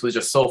tolerance was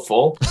just so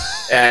full.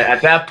 And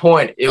at that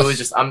point, it was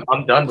just,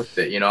 I'm done with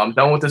it. I'm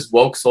done with this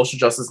woke social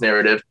justice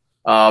narrative.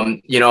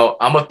 I'm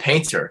a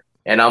painter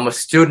and I'm a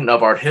student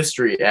of art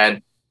history,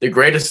 and the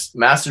greatest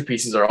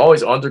masterpieces are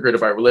always undergirded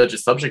by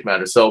religious subject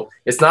matter. So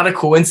it's not a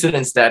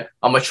coincidence that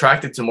I'm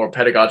attracted to more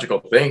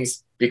pedagogical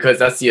things, because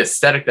that's the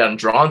aesthetic that I'm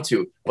drawn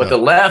to. But the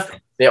left,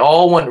 they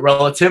all want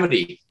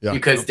relativity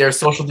because they're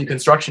social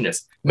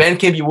deconstructionists. Men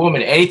can be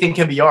women. Anything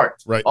can be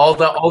art. Right. All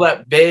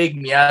that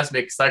vague,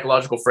 miasmic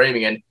psychological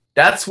framing. And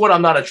that's what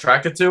I'm not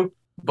attracted to.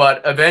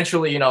 But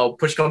eventually,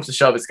 push comes to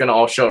shove, it's going to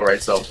all show,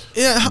 right? So,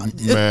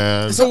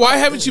 man. So why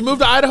haven't you moved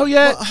to Idaho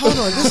yet? Well, hold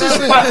on. This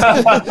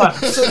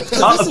is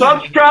so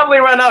I'm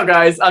traveling right now,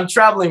 guys. I'm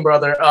traveling,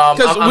 brother.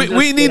 Because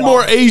we need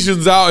more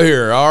Asians out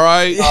here, all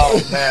right?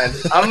 Oh, man.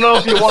 I don't know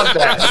if you want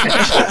that.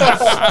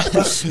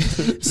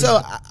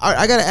 So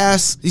I got to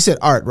ask, you said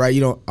art, right?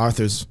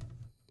 Art's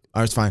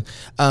fine.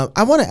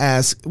 I want to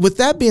ask, with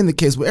that being the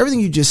case, with everything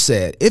you just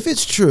said, if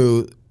it's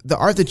true, the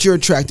art that you're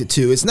attracted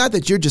to, it's not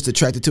that you're just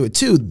attracted to it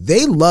too.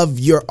 They love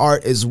your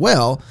art as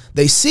well.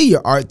 They see your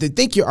art. They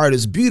think your art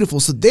is beautiful.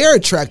 So they're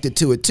attracted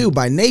to it too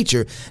by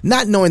nature,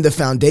 not knowing the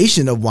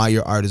foundation of why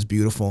your art is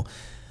beautiful.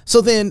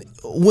 So then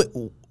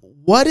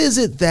what is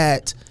it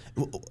that,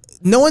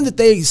 knowing that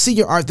they see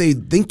your art, they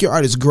think your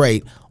art is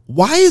great,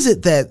 why is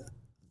it that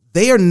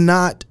they are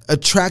not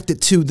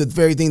attracted to the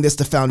very thing that's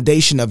the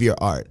foundation of your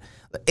art?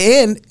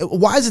 And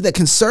why is it that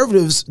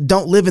conservatives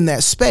don't live in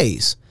that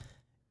space?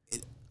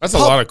 That's a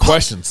lot of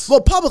questions.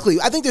 Well, publicly,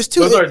 I think there's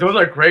two. Those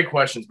are great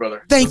questions,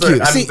 brother. Thank you.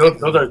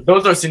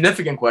 Those are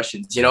significant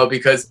questions,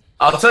 because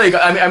I'll tell you,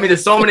 I mean,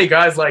 there's so many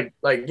guys like,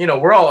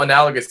 we're all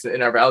analogous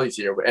in our values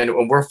here, and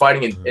we're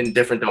fighting in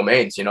different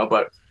domains,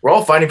 but we're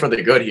all fighting for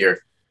the good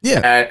here. Yeah.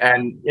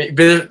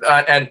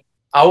 And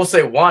I will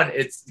say one,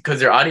 it's because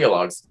they're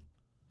ideologues,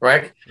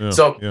 right? Yeah,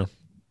 so,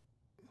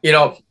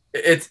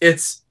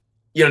 it's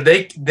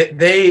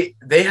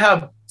they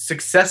have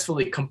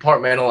successfully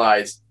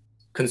compartmentalized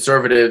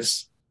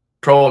conservatives,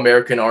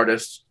 pro-American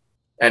artists,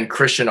 and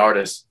Christian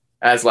artists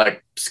as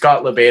like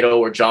Scott Lebedo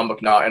or John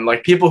McNaught, and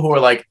like people who are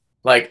like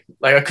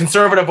a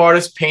conservative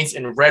artist paints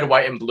in red,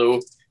 white, and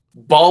blue,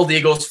 bald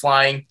eagles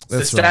flying,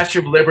 the Statue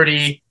of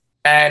Liberty,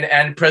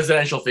 and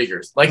presidential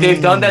figures. Like they've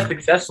done that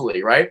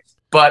successfully, right?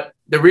 But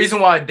the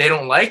reason why they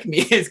don't like me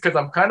is because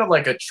I'm kind of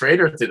like a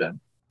traitor to them,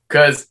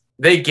 because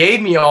they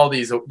gave me all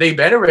these, they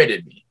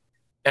venerated me,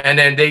 and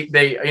then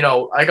they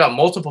I got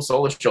multiple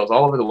solo shows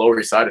all over the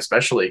Lower East Side,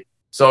 especially.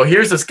 So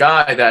here's this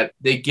guy that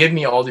they give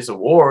me all these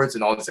awards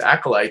and all these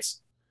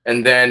acolytes,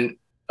 and then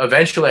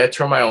eventually I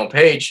turn my own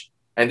page,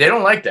 and they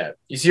don't like that.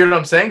 You see what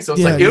I'm saying? So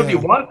it's it would be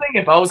one thing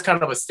if I was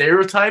kind of a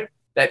stereotype,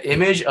 that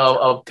image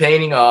of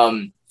painting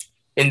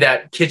in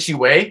that kitschy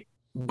way.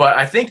 But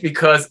I think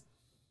because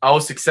I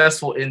was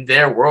successful in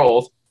their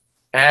world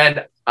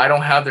and I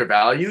don't have their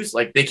values,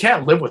 like they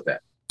can't live with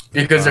that.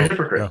 because they're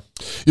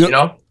hypocrites. You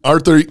know,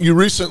 Arthur, you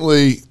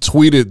recently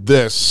tweeted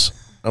this.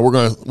 And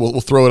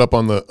we'll throw it up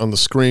on the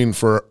screen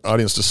for our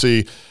audience to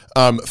see.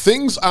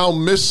 Things I'll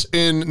miss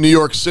in New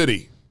York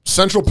City: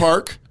 Central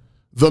Park,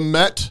 the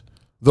Met,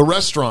 the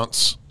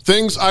restaurants.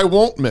 Things I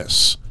won't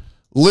miss: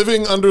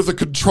 living under the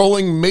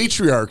controlling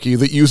matriarchy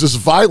that uses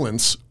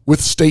violence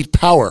with state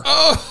power.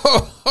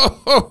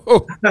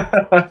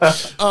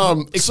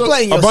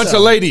 Explain yourself. A bunch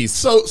of ladies.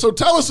 So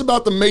tell us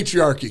about the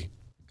matriarchy.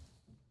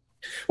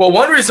 Well,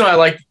 one reason I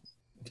like,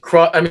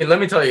 let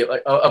me tell you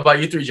about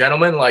you three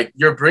gentlemen. Like,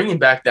 you're bringing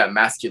back that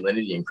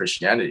masculinity in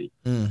Christianity,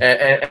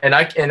 and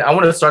I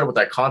want to start with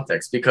that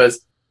context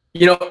because,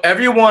 you know,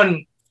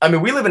 everyone. I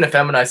mean, we live in a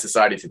feminized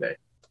society today,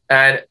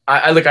 and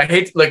I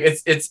hate, like,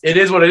 it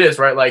is what it is,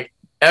 right? Like,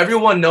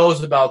 everyone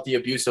knows about the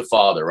abusive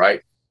father,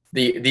 right?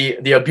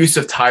 The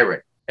abusive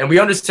tyrant, and we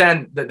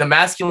understand that the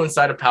masculine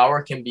side of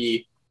power can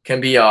be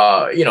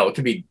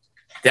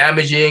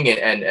damaging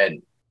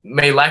and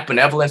may lack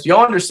benevolence. We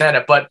all understand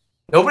it, but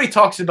nobody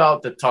talks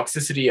about the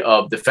toxicity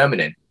of the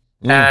feminine.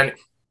 And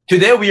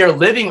today we are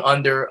living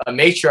under a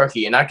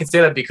matriarchy, and I can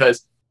say that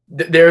because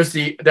there's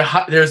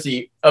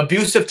the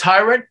abusive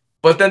tyrant,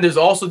 but then there's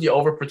also the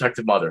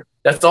overprotective mother.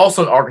 That's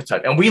also an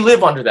archetype, and we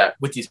live under that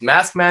with these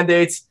mask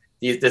mandates,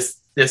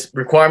 this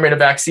requirement of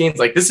vaccines.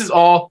 Like, this is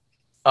all,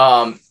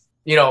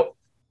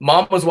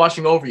 mom was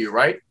watching over you,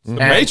 right? The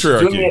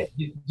matriarchy.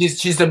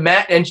 She's the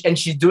man, and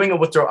she's doing it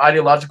with her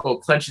ideological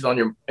clenches on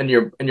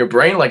your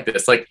brain like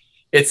this. Like,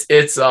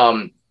 it's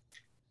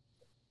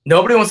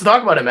nobody wants to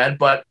talk about it, man.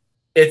 But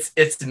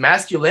it's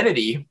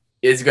masculinity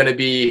is going to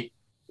be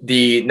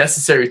the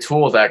necessary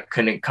tool that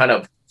can kind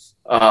of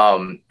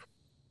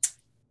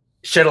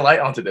shed a light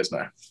onto this,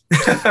 man.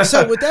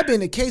 So with that being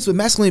the case, with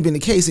masculinity being the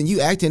case, and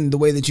you acting the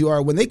way that you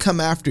are, when they come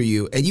after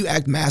you and you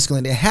act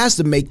masculine, it has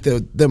to make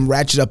them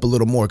ratchet up a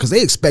little more because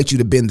they expect you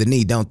to bend the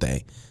knee, don't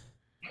they?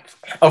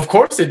 Of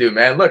course they do,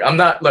 man. Look,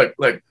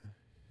 look.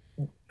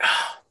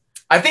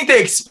 I think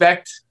they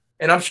expect,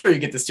 and I'm sure you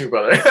get this too,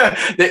 brother.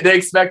 they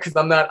expect, because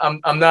I'm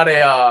not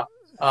a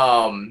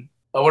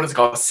what is it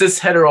called? Cis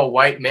hetero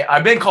white man.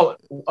 I've been called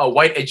a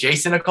white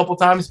adjacent a couple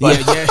times, but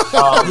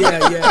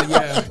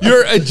yeah.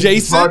 You're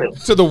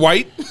adjacent to the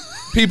white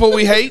people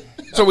we hate,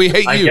 so we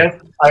hate you.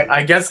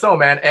 I guess so,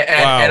 man.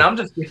 And I'm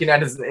just looking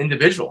at it as an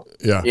individual.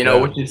 Yeah.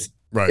 Which is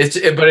right.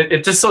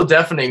 It's just so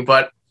deafening.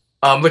 But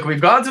look,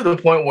 we've gone to the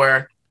point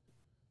where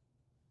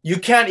you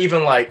can't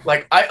even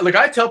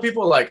I tell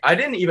people, like, I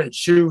didn't even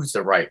choose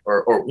the right,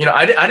 or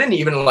I didn't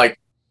even, like,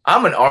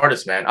 I'm an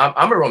artist, man.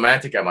 I'm a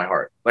romantic at my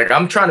heart. Like,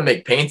 I'm trying to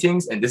make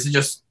paintings, and this is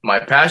just my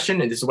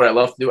passion, and this is what I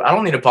love to do. I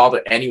don't need to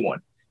bother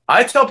anyone.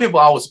 I tell people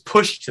I was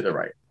pushed to the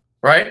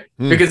right?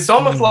 Because it's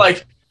almost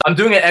like I'm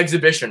doing an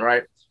exhibition,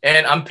 right?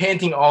 And I'm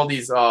painting all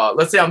these,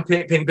 let's say I'm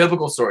painting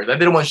biblical stories. I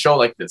did one show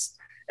like this.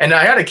 And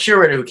I had a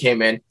curator who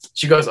came in.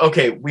 She goes,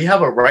 okay, we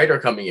have a writer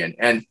coming in,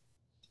 and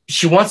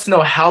she wants to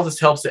know how this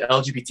helps the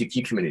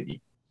LGBTQ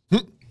community.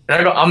 And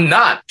I go, I'm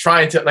not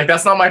trying to, like,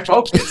 that's not my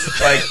focus.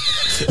 like,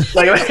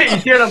 you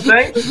see what I'm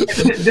saying?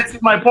 This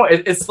is my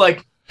point. It's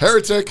like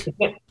heretic.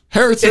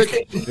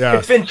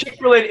 It's been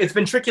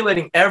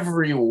trickulating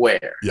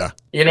everywhere. Yeah.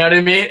 You know what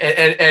I mean?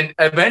 And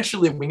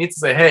eventually we need to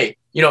say, hey,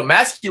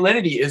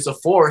 masculinity is a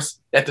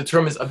force that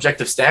determines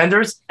objective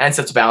standards and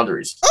sets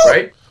boundaries,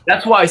 right?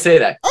 That's why I say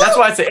that. That's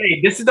why I say, hey,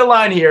 this is the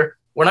line here.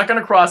 We're not going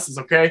to cross this,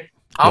 okay?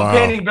 I'm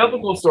painting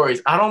biblical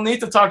stories. I don't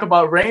need to talk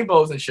about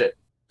rainbows and shit.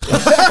 Okay.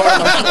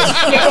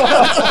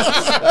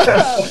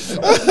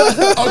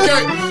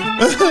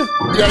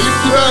 Yeah, you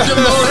gotta get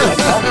him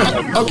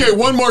over. Okay,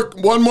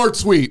 one more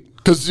tweet,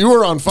 because you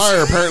were on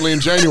fire apparently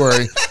in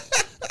January.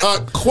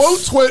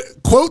 Quote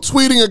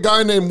tweeting a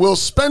guy named Will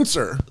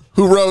Spencer,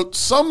 who wrote,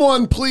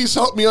 "Someone please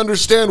help me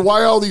understand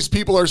why all these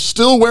people are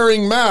still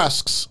wearing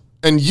masks."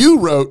 And you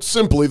wrote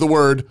simply the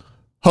word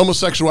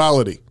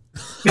homosexuality.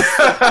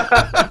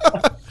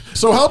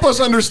 So help us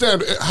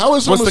understand, how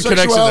is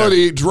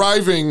homosexuality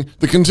driving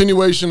the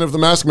continuation of the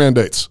mask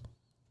mandates?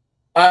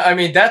 I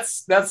mean,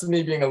 that's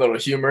me being a little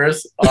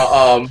humorous,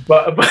 but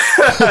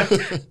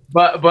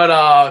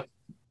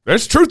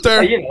there's truth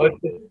there.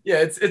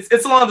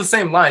 It's along the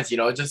same lines, I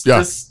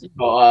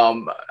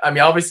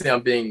mean, obviously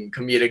I'm being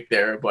comedic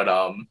there, but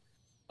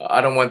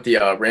I don't want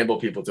the rainbow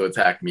people to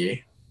attack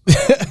me.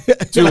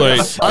 Too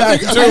late. I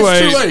think too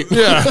late.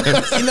 Yeah.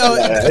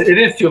 It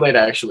is too late,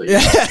 actually.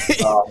 I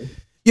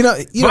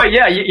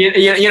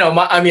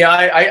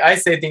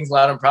say things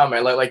loud and proud,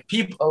 man. Like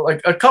people,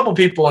 like a couple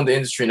people in the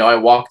industry know I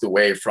walked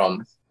away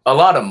from a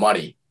lot of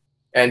money,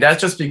 and that's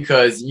just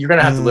because you're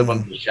gonna have to live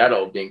under the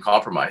shadow of being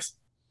compromised.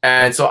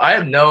 And so I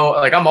have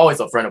I'm always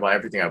upfront about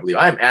everything I believe.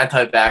 I am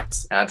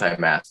anti-vax,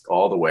 anti-mask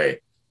all the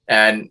way,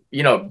 and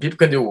people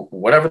can do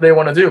whatever they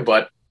want to do,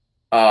 but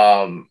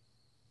I'm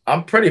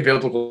pretty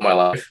biblical in my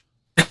life.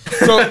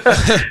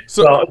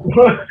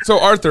 So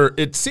Arthur,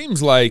 it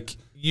seems like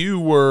you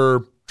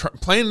were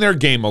playing their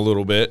game a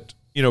little bit,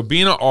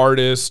 being an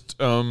artist,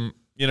 letting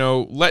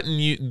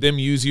them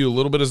use you a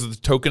little bit as the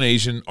token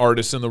Asian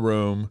artist in the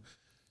room,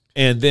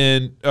 and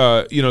then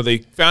they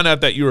found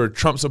out that you were a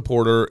Trump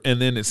supporter,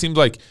 and then it seems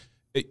like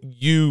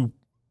you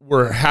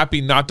were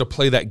happy not to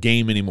play that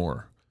game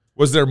anymore.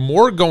 Was there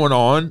more going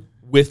on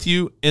with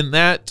you in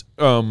that?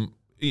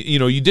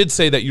 You did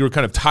say that you were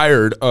kind of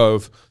tired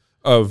of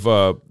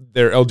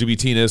their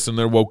LGBTness and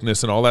their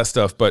wokeness and all that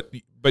stuff, but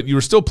you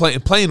were still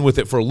playing with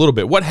it for a little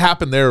bit. What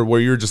happened there where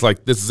you're just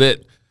like, this is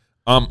it?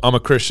 I'm a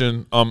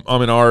Christian.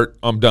 I'm in art.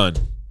 I'm done.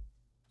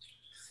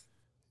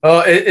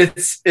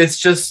 It's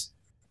just,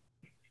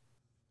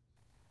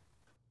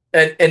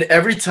 and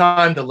every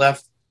time the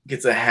left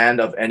gets a hand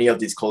of any of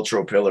these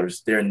cultural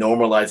pillars, they're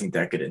normalizing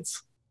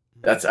decadence.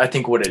 That's, I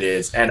think, what it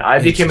is. And I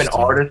became an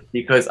artist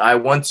because I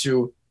want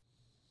to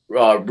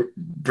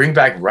bring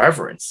back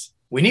reverence.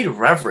 We need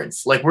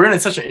reverence. Like, we're in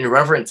such an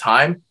irreverent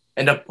time.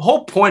 And the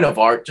whole point of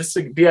art, just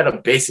to be at a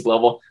basic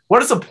level,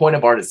 what is the point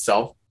of art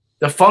itself?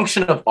 The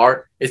function of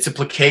art is to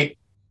placate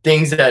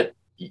things that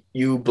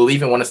you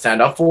believe and want to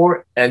stand up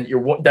for, and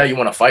that you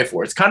want to fight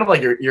for. It's kind of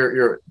like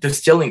you're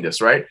distilling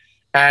this, right?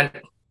 And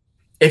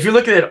if you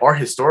look at it art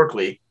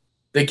historically,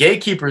 the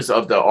gatekeepers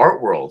of the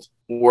art world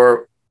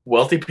were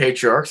wealthy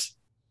patriarchs,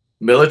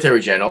 military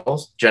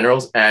generals,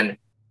 and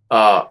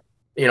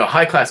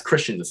high class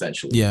Christians,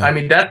 essentially. Yeah. I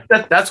mean,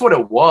 that's what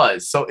it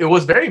was. So it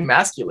was very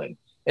masculine,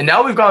 and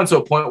now we've gotten to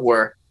a point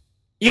where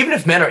even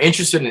if men are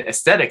interested in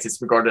aesthetics, it's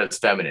regarded as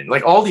feminine,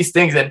 like all these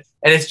things. And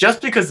it's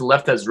just because the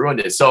left has ruined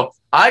it. So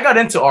I got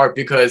into art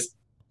because,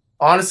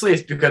 honestly,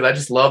 it's because I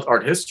just loved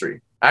art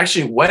history. I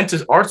actually went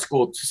to art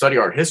school to study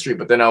art history,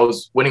 but then I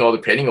was winning all the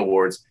painting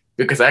awards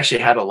because I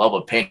actually had a love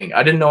of painting.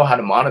 I didn't know how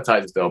to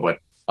monetize it though, but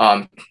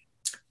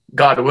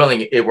God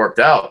willing, it worked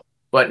out.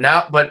 But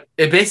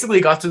it basically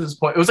got to this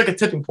point. It was like a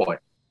tipping point.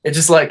 It's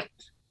just like,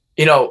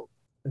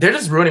 they're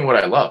just ruining what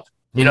I love.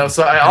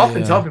 So I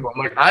often tell people,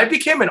 I'm like, I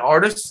became an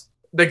artist.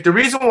 Like, the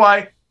reason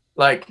why,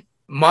 like,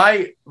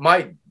 my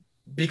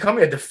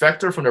becoming a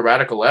defector from the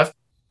radical left,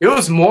 it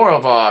was more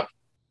of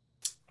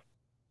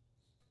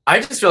I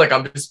just feel like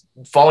I'm just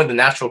following the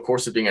natural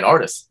course of being an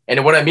artist.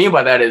 And what I mean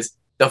by that is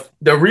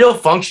the real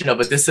function of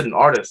a dissident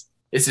artist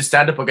is to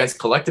stand up against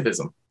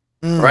collectivism,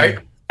 right?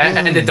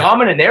 And the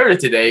dominant narrative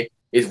today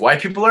is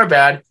white people are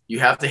bad.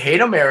 You have to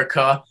hate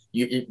America.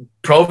 You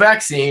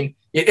pro-vaccine.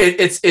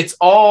 It's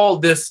all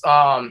this.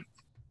 So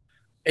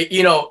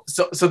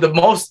the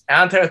most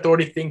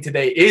anti-authority thing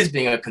today is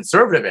being a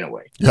conservative in a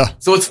way. Yeah.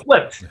 So it's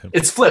flipped.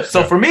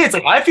 So for me, it's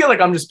like, I feel like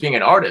I'm just being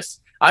an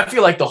artist. I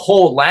feel like the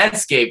whole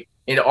landscape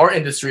in the art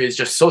industry is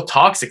just so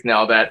toxic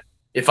now that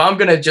if I'm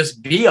going to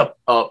just be a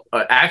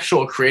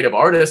actual creative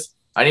artist,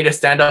 I need to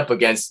stand up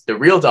against the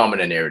real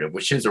dominant narrative,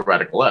 which is the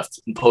radical left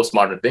and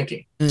postmodern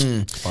thinking.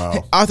 Wow.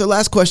 Hey, Arthur,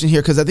 last question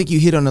here, because I think you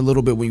hit on a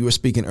little bit when you were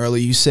speaking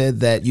earlier. You said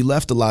that you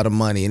left a lot of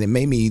money, and it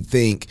made me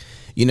think,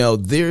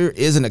 there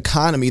is an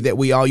economy that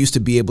we all used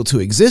to be able to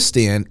exist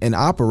in and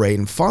operate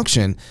and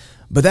function,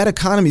 but that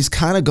economy's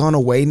kind of gone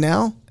away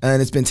now, and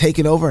it's been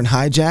taken over and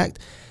hijacked.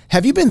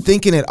 Have you been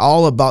thinking at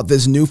all about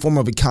this new form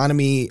of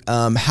economy?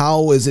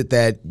 How is it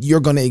that you're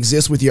going to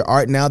exist with your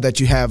art now that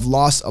you have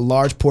lost a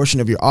large portion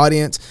of your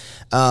audience?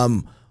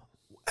 Have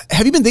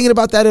you been thinking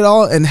about that at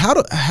all? And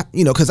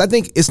because I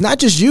think it's not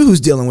just you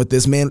who's dealing with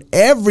this, man.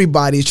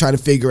 Everybody's trying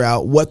to figure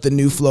out what the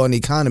new flow in the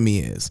economy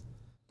is.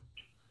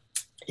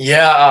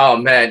 Yeah, oh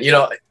man,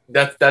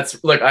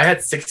 that's look, I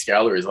had 6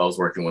 galleries I was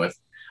working with.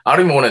 I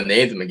don't even want to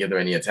name them and give them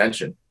any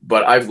attention,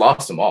 but I've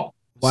lost them all.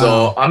 Wow.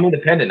 So I'm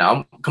independent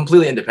now. I'm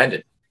completely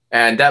independent.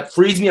 And that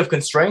frees me of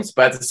constraints.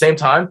 But at the same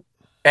time,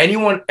 any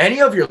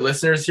of your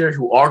listeners here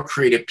who are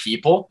creative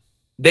people,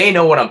 they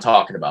know what I'm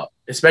talking about,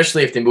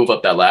 especially if they move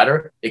up that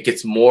ladder. It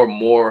gets more and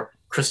more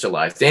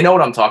crystallized. They know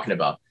what I'm talking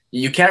about.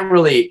 You can't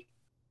really,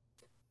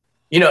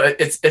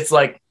 it's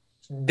like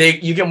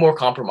you get more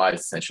compromised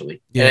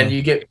essentially. Yeah. And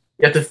you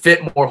have to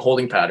fit more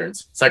holding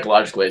patterns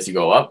psychologically as you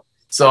go up.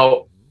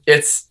 So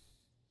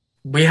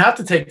we have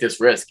to take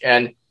this risk.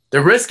 And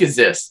the risk is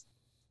this: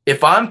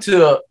 if I'm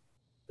to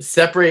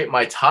separate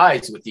my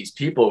ties with these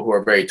people who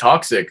are very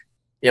toxic,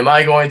 am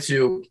I going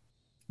to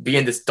be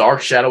in this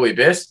dark, shadowy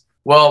abyss?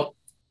 Well,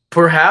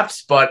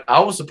 perhaps, but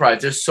I was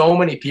surprised. There's so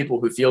many people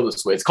who feel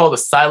this way. It's called a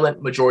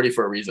silent majority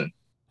for a reason.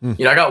 I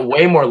got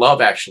way more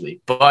love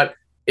actually, but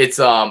it's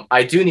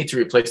I do need to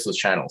replace those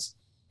channels,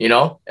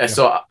 And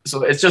so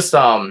it's just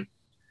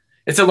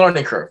it's a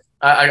learning curve.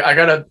 I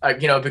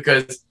gotta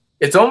because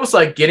it's almost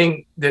like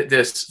getting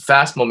this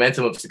fast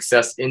momentum of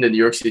success in the New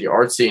York City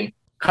art scene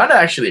kind of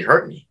actually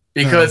hurt me.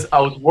 Because I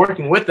was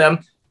working with them,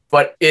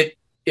 but it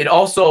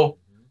also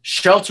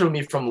sheltered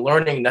me from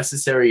learning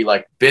necessary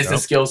like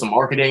business skills and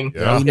marketing.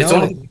 Yeah. It's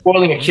only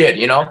spoiling a kid,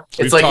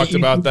 We've talked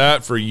about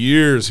that for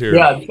years here.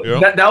 Yeah,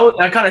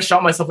 that kind of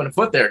shot myself in the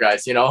foot there,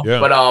 guys. Yeah.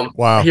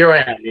 But here I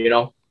am.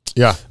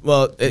 Yeah.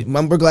 Well,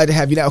 we're glad to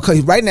have you now.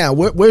 Okay, right now,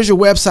 where's your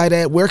website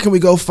at? Where can we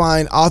go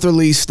find Arthur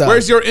Lee's stuff?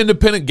 Where's your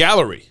independent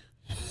gallery?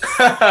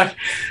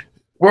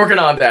 Working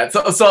on that.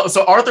 So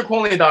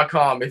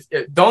ArthurQuinley.com.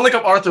 Don't look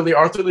up Arthur Lee.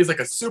 Arthur Lee is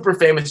like a super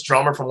famous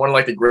drummer from one of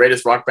like the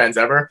greatest rock bands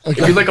ever.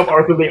 Okay. If you look up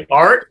Arthur Lee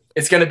art,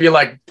 it's gonna be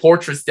like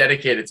portraits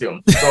dedicated to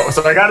him.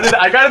 So I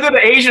gotta do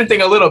the Asian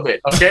thing a little bit.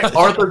 Okay,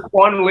 Arthur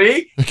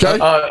Quinley. Okay.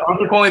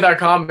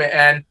 ArthurQuinley.com.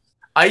 And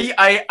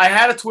I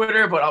had a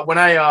Twitter, but when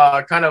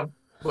I kind of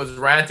was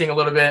ranting a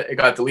little bit, it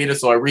got deleted,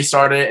 so I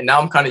restarted it, and now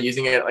I'm kind of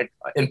using it like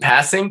in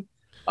passing.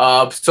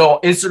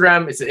 So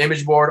Instagram, it's an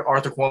image board,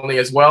 Arthur Quinley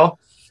as well.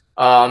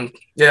 Yeah,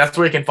 that's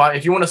where you can find.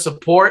 If you want to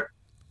support,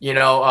 you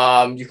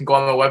know, you can go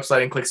on my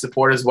website and click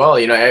support as well.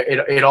 You know,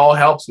 it all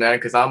helps, man,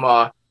 because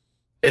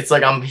it's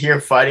like I'm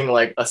here fighting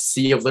like a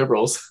sea of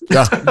liberals.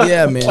 Yeah,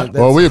 yeah, man.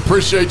 Well, we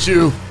appreciate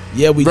you.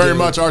 Yeah, we very do.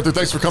 much, Arthur.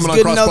 Thanks for coming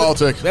on Cross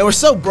Politics. Man, we're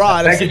so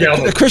broad. Thank you,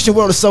 gentlemen. The Christian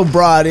world is so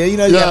broad. You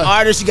know, you got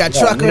artists, you got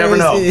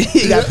truckers,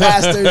 you got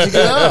pastors, you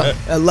got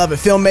I love it.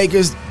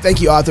 Filmmakers. Thank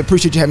you, Arthur.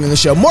 Appreciate you having me on the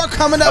show. More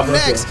coming up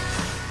next.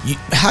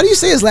 How do you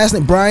say his last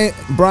name? Brian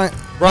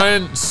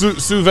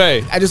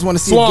Sauvé. I just want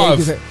to see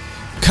Sauvé.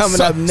 Coming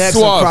up next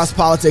on Cross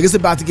Politics. It's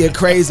about to get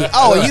crazy.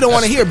 Oh, and you don't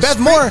want to hear Beth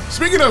Moore.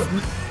 Speaking of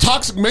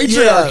toxic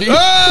matriarchy,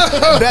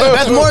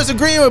 Beth Moore is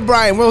agreeing with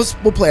Brian. We'll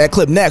play that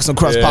clip next on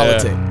Cross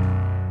Politics.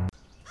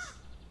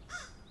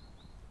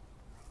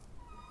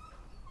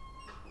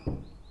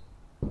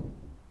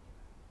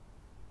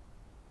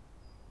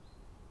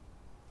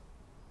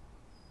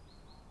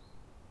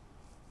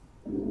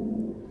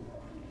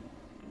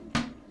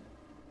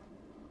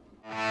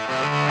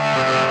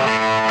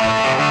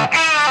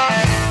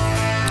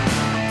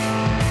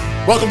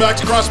 Welcome back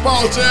to Cross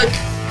Politics.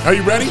 Are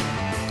you ready?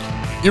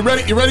 You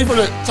ready for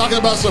talking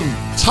about some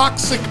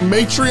toxic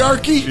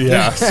matriarchy?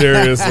 Yeah,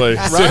 seriously.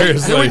 Right?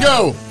 Seriously. Here we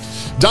go.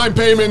 Dime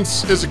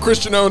Payments is a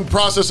Christian-owned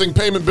processing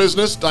payment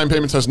business. Dime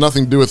Payments has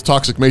nothing to do with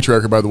toxic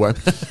matriarchy, by the way.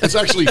 It's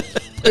actually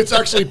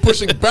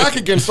pushing back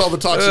against all the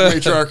toxic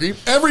matriarchy.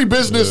 Every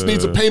business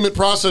needs a payment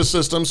process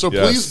system, so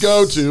please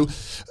go to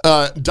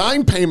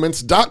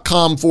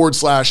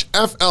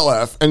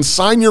dimepayments.com/FLF and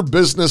sign your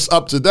business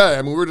up today.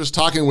 I mean, we were just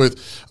talking with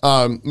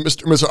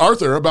Mr.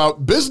 Arthur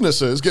about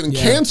businesses getting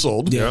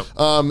canceled. Yeah.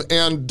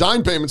 And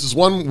Dime Payments is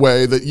one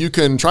way that you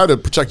can try to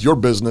protect your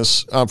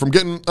business from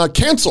getting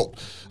canceled.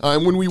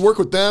 And when we work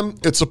with them,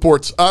 it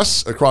supports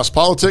us across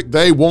politics.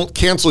 They won't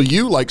cancel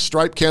you like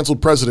Stripe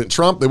canceled President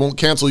Trump. They won't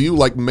cancel you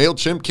like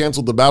MailChimp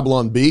canceled the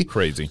Babylon Bee.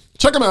 Crazy.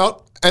 Check them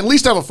out. At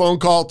least have a phone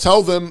call.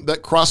 Tell them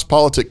that Cross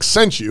Politics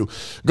sent you.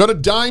 Go to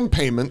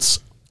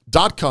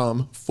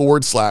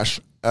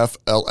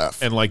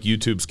dimepayments.com/FLF. And like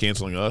YouTube's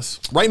canceling us.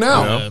 Right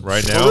now.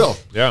 Right now. For real.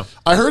 Yeah.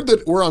 I heard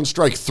that we're on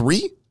strike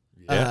 3.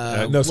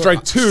 No,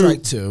 strike two.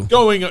 Strike 2.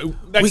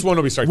 Next one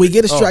will be strike 3. We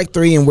get a strike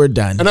 3 and we're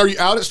done. And are you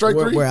out at strike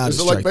 3? We're out Is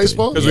at it like strike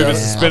baseball? Because we've been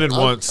suspended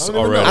once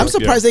already. I'm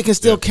surprised they can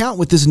still count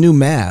with this new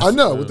math. I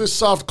know. With this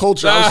soft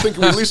culture, I was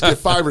thinking we at least get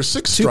 5 or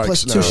 6 2 strikes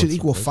plus 2 now. should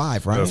equal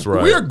 5, right? That's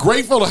right. We are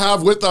grateful to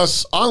have with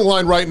us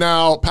online right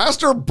now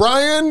Pastor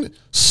Brian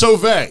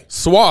Sauvé.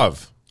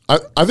 Suave. I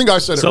think I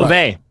said it right.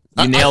 Sauvé.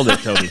 You nailed it,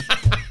 Toby.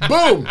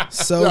 Boom.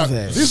 Sauvé.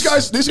 Yeah. These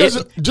guys,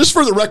 just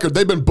for the record,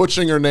 they've been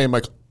butchering her name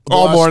like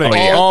all morning.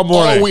 All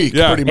week,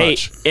 pretty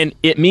much. And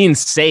it means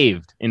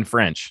saved in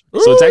French.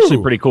 So it's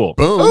actually pretty cool.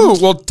 Boom. Oh,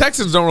 well,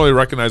 Texans don't really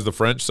recognize the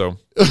French, so.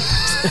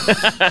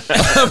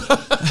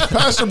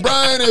 Pastor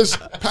Brian is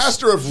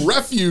pastor of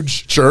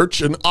Refuge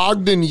Church in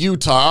Ogden,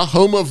 Utah,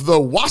 home of the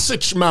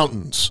Wasatch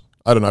Mountains.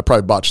 I don't know, I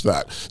probably botched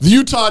that. The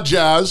Utah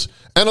Jazz,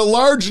 and a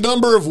large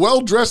number of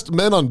well-dressed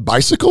men on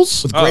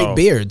bicycles. With great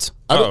beards.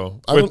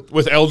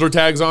 With elder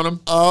tags on them?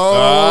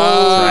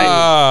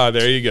 Oh.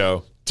 There you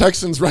go.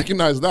 Texans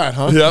recognize that,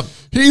 huh? Yep.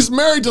 He's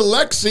married to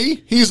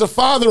Lexi. He's a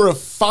father of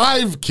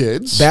 5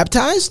 kids.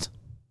 Baptized?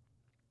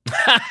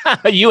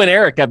 You and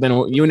Eric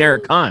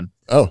Kahn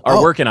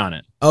are working on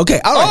it. Okay.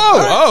 All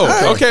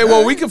right. Okay.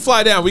 Well, we can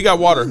fly down. We got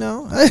water.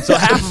 No. So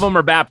half of them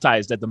are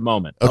baptized at the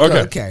moment.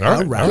 Okay.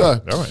 All right.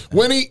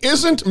 When he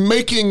isn't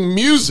making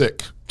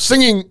music,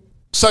 singing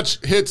such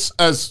hits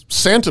as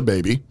Santa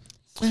Baby,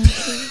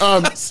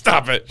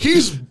 stop it.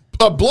 He's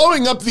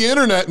blowing up the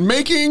internet,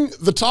 making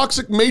the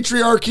toxic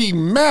matriarchy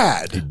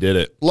mad. He did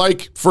it.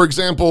 Like, for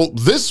example,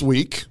 this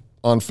week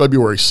on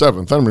February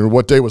 7th. I don't remember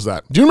what day was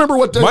that. Do you remember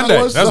what day Monday.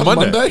 that was? That was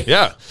Monday.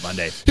 Yeah.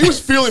 Monday. He was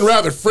feeling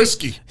rather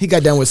frisky. He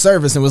got done with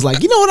service and was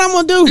like, you know what I'm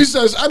going to do? He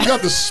says, I've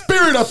got the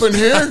spirit up in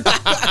here.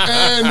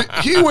 And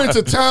he went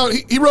to town.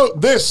 He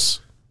wrote this,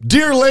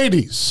 Dear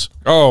ladies.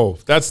 Oh,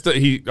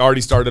 he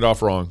already started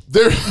off wrong.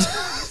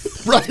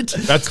 Right.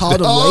 That's called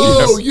him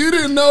ladies. ladies. You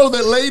didn't know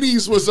that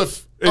ladies was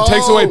It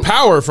takes away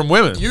power from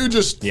women. You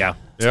just... Yeah.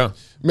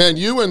 Man,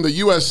 you and the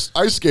U.S.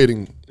 ice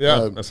skating.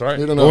 That's right.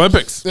 You don't know.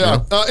 Olympics.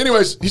 Yeah.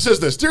 Anyways, he says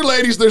this. Dear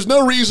ladies, there's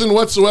no reason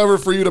whatsoever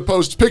for you to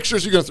post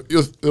pictures.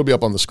 It'll be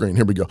up on the screen.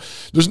 Here we go.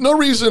 There's no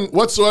reason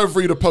whatsoever for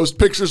you to post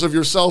pictures of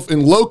yourself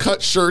in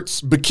low-cut shirts,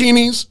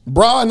 bikinis,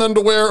 bra and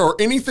underwear, or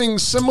anything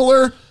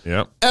similar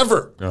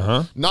ever.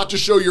 Not to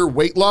show your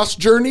weight loss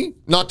journey,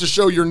 not to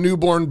show your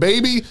newborn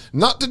baby,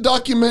 not to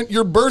document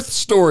your birth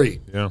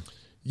story. Yeah.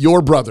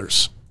 Your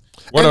brothers.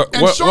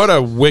 What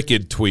a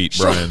wicked tweet,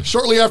 Brian.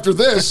 Shortly after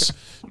this,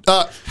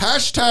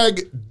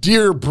 Hashtag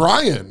Dear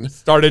Brian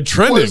started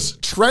trending. Was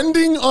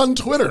trending on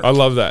Twitter. I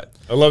love that.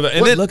 And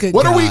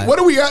what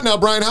are we at now,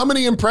 Brian? How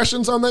many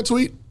impressions on that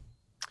tweet?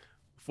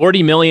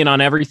 40 million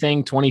on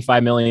everything,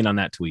 25 million on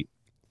that tweet.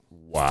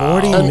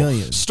 Wow. 40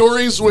 million.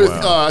 Stories with,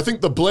 I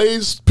think The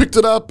Blaze picked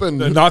it up.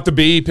 And Not the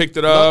Bee picked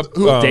it up.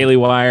 Daily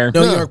Wire.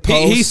 New York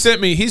Post. He sent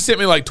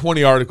me like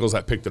 20 articles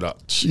that picked it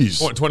up.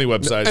 Jeez. 20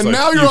 websites. And like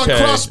now you're UK. on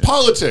Cross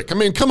Politic. I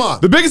mean, come on.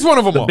 The biggest one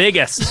of them all. The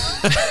biggest.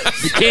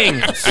 The king.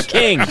 The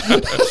king. All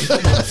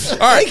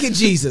right. Thank you,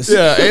 Jesus.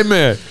 Yeah,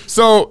 amen.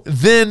 So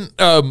then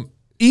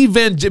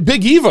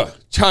Big Eva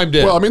chimed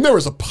in. Well, I mean, there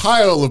was a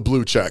pile of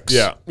blue checks.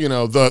 Yeah. You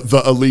know, the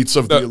elites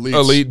of the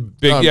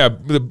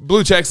elites. The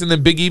blue checks, and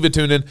then Big Eva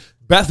tuned in.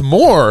 Beth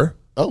Moore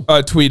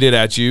tweeted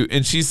at you,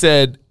 and she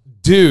said,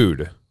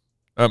 dude.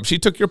 She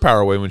took your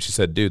power away when she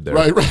said dude there.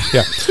 Right.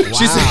 Yeah. Wow.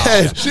 She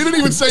said, she didn't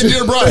even say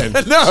Dear Brian.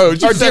 No,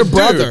 she said Dear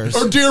Brothers.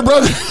 Or Dear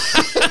Brother.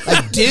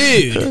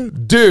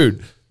 Dude.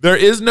 Dude, there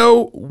is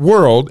no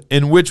world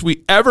in which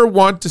we ever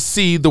want to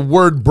see the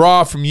word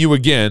bra from you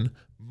again.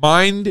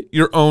 Mind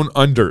your own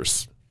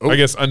unders. I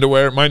guess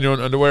underwear. Mind your own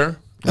underwear.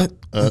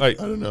 I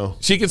don't know.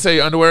 She can say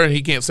underwear and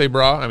he can't say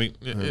bra. I mean,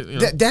 you know.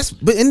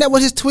 But isn't that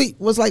what his tweet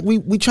was like?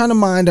 We trying to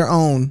mind our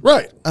own,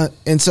 right?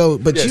 And so,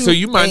 but so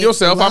you mind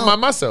yourself. I mind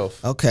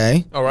myself.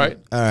 Okay. All right.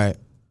 And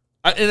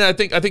I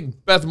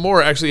think Beth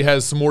Moore actually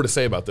has some more to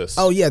say about this.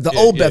 Oh yeah, the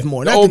old Beth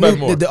Moore. The old Beth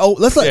Moore.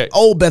 Let's let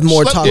old Beth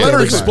Moore talk. Let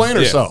her explain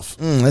herself.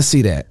 Let's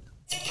see that.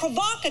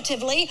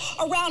 Provocatively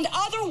around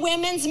other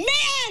women's men.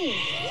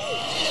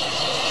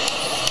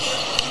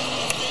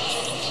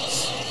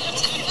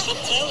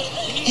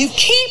 You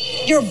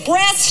keep your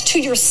breasts to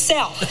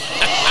yourself.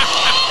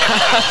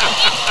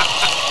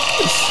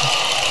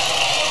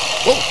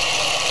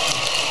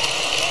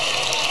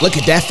 Look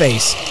at that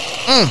face.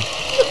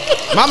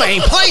 Mama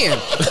ain't playing.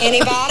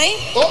 Anybody?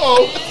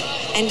 Uh-oh.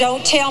 And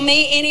don't tell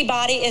me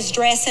anybody is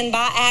dressing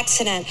by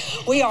accident.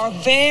 We are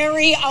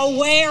very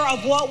aware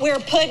of what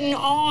we're putting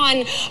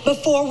on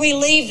before we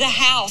leave the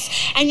house.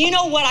 And you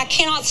know what I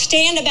cannot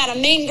stand about a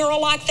mean girl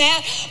like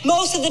that?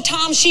 Most of the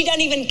time she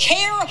doesn't even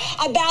care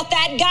about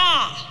that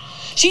guy.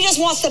 She just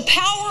wants the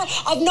power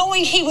of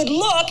knowing he would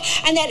look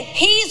and that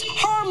he's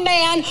her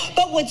man,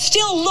 but would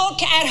still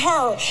look at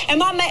her. And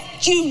my man,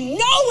 you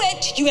know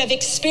it. You have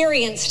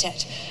experienced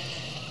it.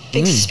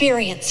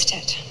 Experienced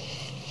it.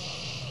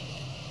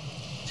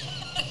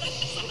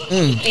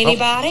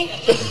 Anybody?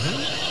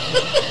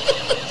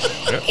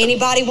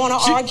 Anybody want to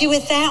argue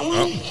with that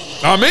one?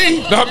 Not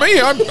me.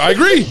 I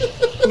agree.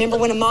 Remember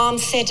when a mom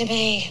said to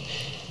me,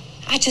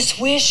 I just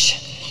wish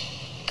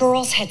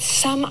girls had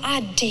some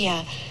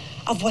idea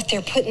of what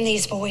they're putting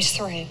these boys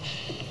through.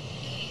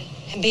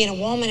 And being a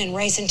woman and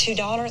raising 2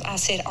 daughters, I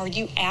said, are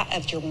you out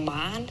of your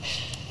mind?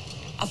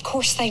 Of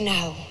course they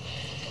know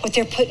what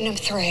they're putting them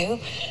through.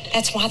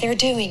 That's why they're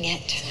doing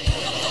it.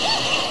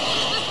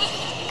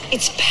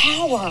 It's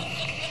power.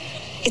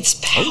 It's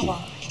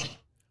power.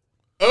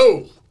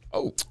 Oh.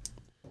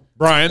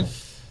 Brian.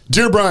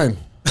 Dear Brian,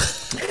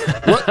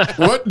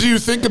 what do you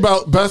think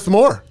about Beth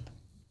Moore?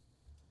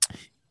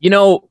 You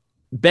know,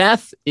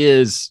 Beth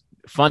is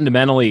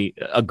fundamentally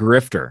a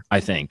grifter,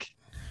 I think.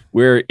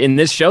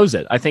 This shows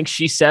it. I think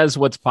she says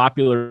what's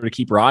popular to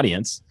keep her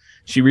audience.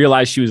 She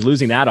realized she was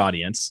losing that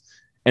audience.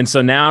 And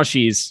so now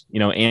she's,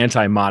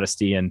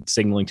 anti-modesty and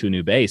signaling to a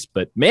new base.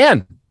 But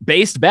man,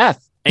 based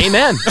Beth.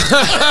 Amen.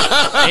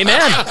 Amen.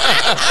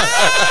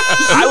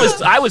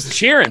 I was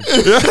cheering.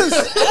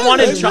 I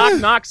wanted Chalk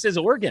Knox as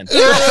organ.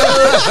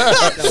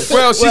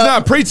 Well, she's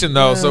not preaching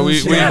though, so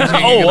we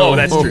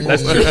that's true.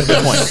 That's true.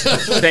 Good point.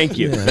 Thank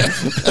you.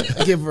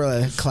 Yeah. Give her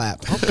a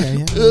clap.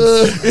 Okay.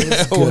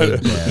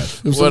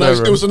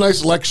 It was a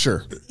nice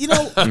lecture.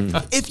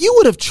 If you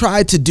would have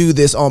tried to do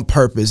this on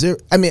purpose,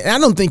 I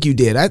don't think you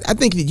did. I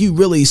think that you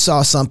really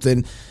saw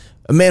something,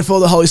 a man full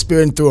of the Holy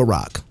Spirit and threw a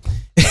rock.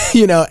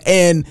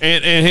 And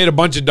hit a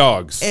bunch of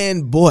dogs.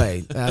 And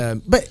boy,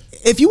 but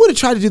if you would have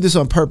tried to do this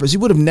on purpose, you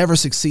would have never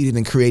succeeded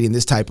in creating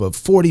this type of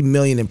 40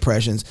 million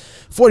impressions.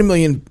 40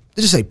 million,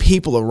 let's just say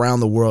people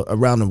around the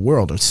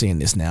world are seeing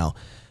this now.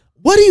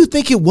 What do you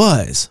think it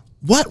was?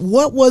 What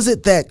was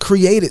it that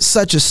created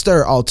such a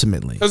stir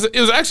ultimately? It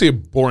was actually a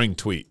boring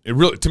tweet. It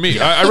really, to me,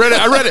 I read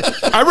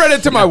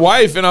it to my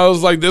wife, and I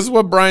was like, "This is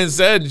what Brian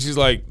said," and she's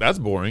like, "That's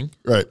boring."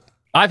 Right.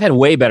 I've had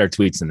way better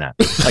tweets than that.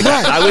 Like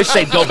I wish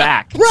they'd go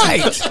back.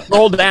 Right.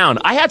 Scroll down.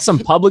 I had some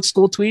public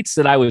school tweets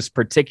that I was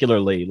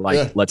particularly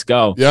like, let's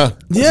go. Yeah.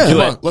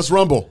 Let's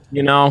rumble.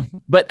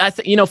 But I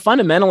think,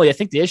 fundamentally, I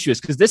think the issue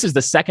is because this is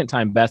the second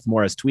time Beth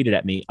Moore has tweeted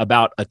at me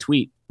about a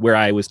tweet where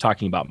I was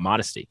talking about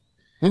modesty.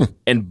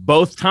 And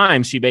both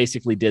times she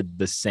basically did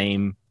the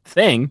same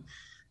thing.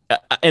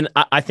 And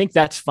I think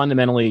that's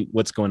fundamentally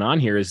what's going on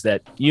here is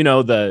that,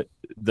 the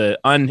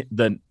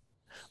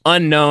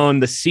unknown,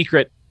 the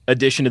secret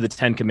addition to the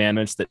 10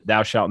 commandments that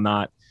thou shalt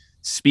not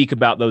speak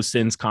about those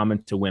sins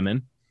common to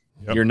women.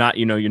 Yep. You're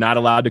not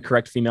allowed to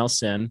correct female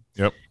sin.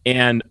 Yep.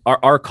 And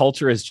our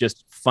culture is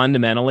just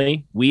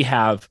fundamentally, we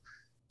have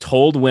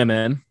told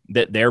women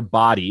that their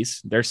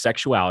bodies, their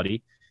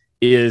sexuality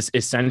is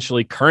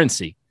essentially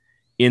currency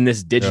in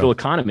this digital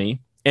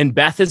economy. And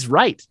Beth is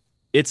right.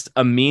 It's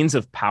a means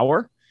of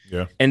power.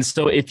 Yeah. And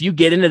so if you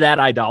get into that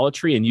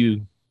idolatry and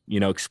you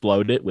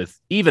explode it with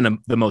even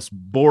the most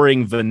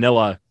boring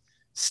vanilla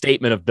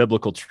statement of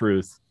biblical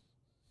truth,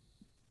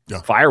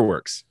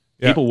 fireworks,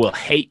 people will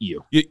hate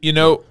you.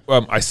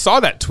 I saw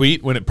that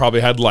tweet when it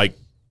probably had like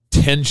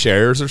 10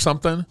 shares or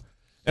something.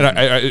 And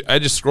I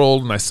just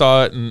scrolled and I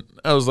saw it and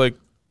I was like,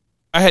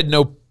 I had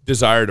no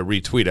desire to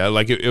retweet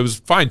it. It was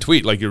a fine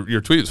tweet. Like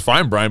your tweet was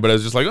fine, Brian, but I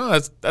was just like, oh,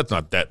 that's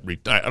not that.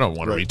 I don't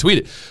want to retweet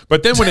it.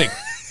 But then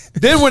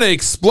when it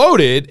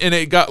exploded and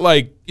it got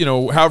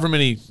however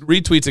many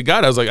retweets it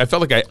got, I was like, I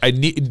felt like I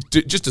need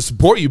just to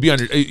support you. Be on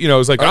your, I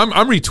was like, I'm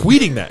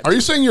retweeting that. Are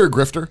you saying you're a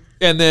grifter?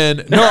 And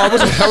then no, I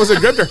was a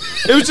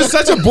grifter. It was just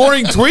such a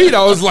boring tweet.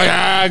 I was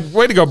like,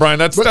 way to go, Brian.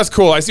 That's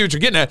cool. I see what you're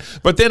getting at.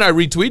 But then I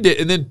retweeted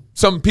it, and then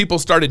some people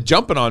started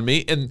jumping on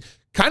me, and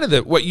kind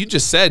of what you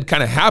just said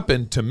kind of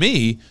happened to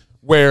me,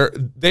 where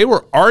they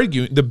were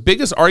arguing. The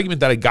biggest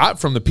argument that I got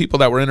from the people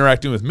that were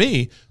interacting with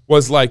me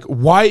was like,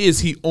 why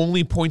is he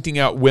only pointing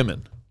out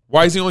women?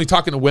 Why is he only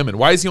talking to women?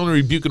 Why is he only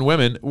rebuking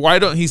women? Why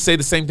don't he say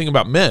the same thing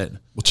about men?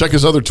 Well, check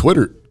his other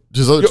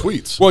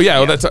tweets. Well, yeah.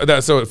 Well,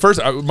 that's so. At first,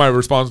 part of my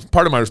response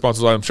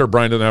was, I'm sure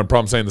Brian doesn't have a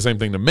problem saying the same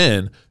thing to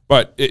men,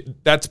 but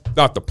that's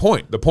not the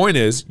point. The point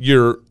is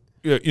you're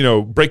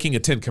breaking a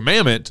 10th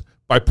commandment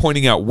by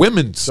pointing out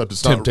women's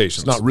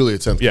temptations. It's not really a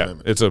 10th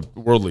commandment. It's a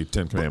worldly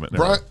 10th commandment.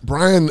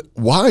 Brian,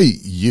 why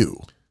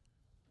you?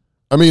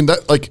 I mean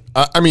that.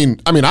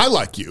 I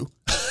like you.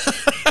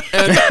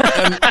 And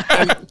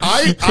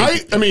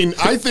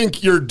I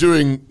think you're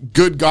doing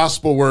good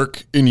gospel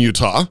work in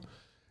Utah,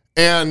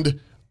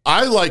 and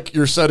I like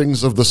your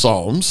settings of the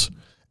Psalms,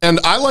 and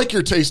I like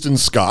your taste in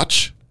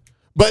Scotch,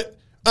 but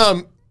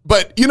why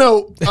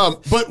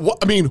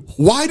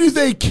do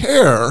they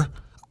care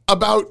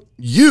about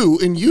you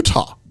in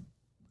Utah?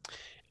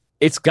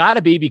 It's got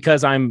to be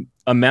because I'm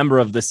a member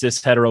of the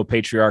cis hetero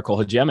patriarchal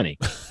hegemony.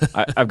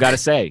 I've got to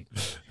say.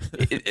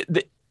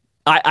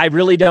 I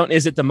really don't.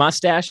 Is it the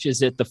mustache?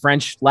 Is it the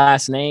French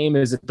last name?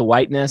 Is it the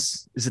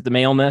whiteness? Is it the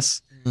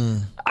maleness?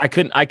 I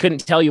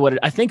couldn't tell you what it.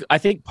 I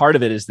think part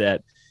of it is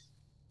that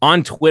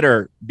on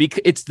Twitter,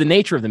 because it's the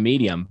nature of the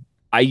medium,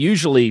 I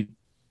usually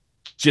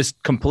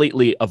just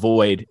completely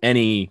avoid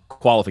any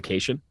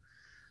qualification.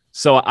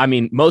 So I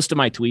mean, most of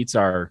my tweets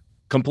are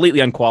completely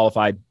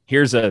unqualified.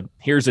 Here's a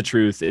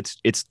truth.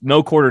 It's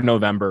no quarter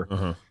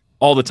November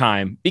all the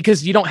time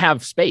because you don't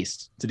have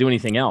space to do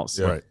anything else.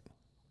 Yeah. Right.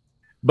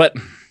 But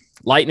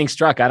lightning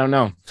struck. I don't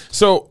know.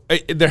 So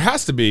there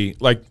has to be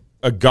like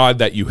a God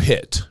that you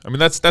hit. I mean,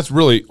 that's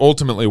really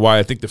ultimately why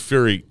I think the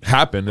fury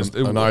happened. Is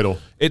an idol.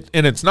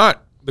 And it's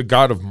not the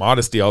God of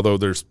modesty, although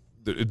there's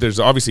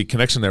obviously a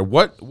connection there.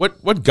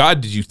 What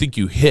God did you think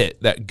you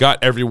hit that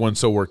got everyone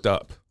so worked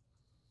up?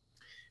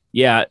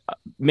 Yeah,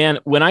 man,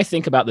 when I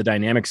think about the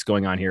dynamics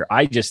going on here,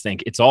 I just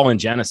think it's all in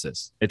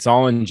Genesis. It's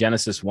all in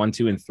Genesis 1,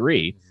 2, and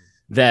 3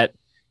 that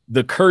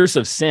the curse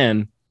of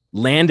sin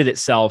landed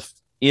itself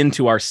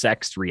into our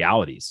sexed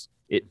realities.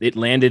 It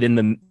landed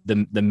in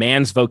the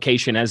man's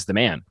vocation as the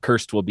man.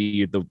 Cursed will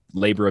be the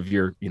labor of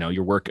your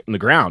work in the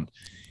ground.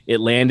 It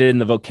landed in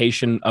the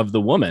vocation of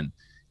the woman.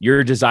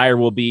 Your desire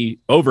will be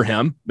over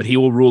him, but he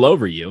will rule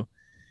over you.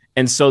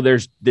 And so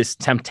there's this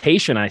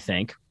temptation, I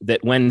think,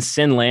 that when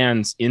sin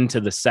lands into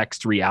the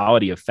sexed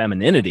reality of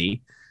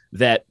femininity,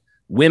 that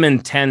women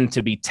tend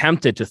to be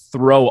tempted to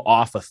throw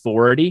off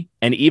authority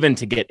and even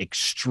to get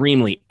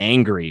extremely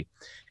angry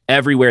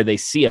everywhere they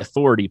see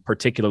authority,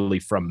 particularly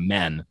from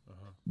men,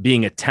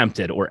 being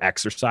attempted or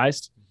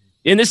exercised.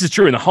 And this is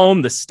true in the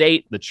home, the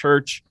state, the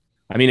church.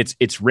 I mean,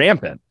 it's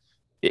rampant.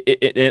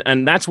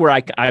 And that's where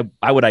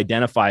I would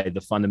identify the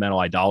fundamental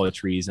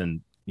idolatries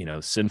and,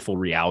 sinful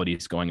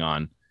realities going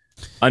on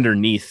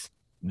underneath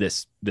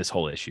this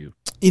whole issue.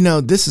 I'm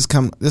going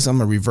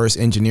to reverse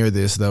engineer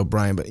this though,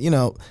 Brian, but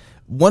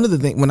one of the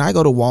things, when I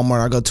go to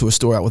Walmart, I go to a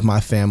store out with my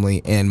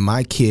family and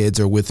my kids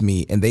are with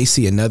me and they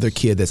see another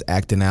kid that's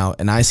acting out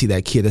and I see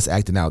that kid that's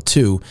acting out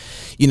too.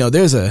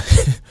 There's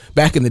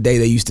back in the day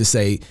they used to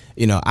say,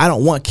 I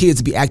don't want kids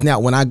to be acting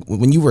out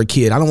when you were a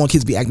kid. I don't want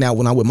kids to be acting out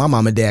when I'm with my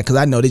mom and dad because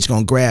I know they're just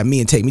going to grab me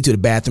and take me to the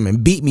bathroom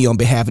and beat me on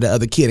behalf of the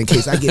other kid in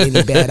case I get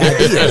any bad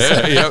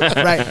ideas.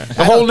 Right?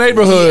 The whole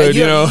neighborhood,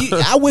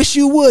 I wish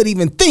you would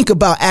even think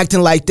about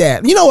acting like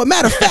that. A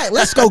matter of fact,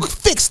 let's go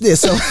fix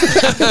this. So,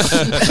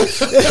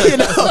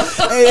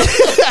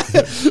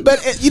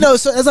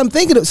 so as I'm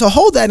thinking, so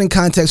hold that in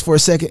context for a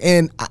second.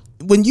 And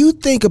when you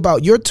think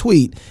about your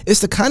tweet,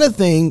 it's the kind of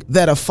thing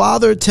that a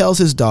father tells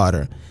his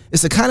daughter.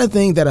 It's the kind of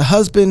thing that a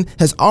husband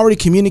has already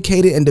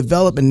communicated and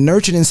developed and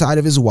nurtured inside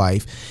of his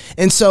wife.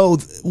 And so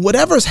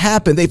whatever's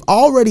happened, they've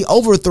already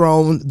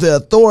overthrown the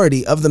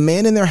authority of the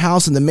man in their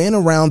house and the men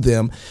around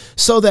them,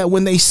 so that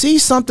when they see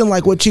something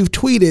like what you've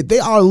tweeted, they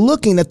are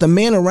looking at the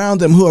men around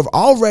them who have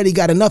already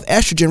got enough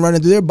estrogen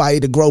running through their body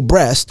to grow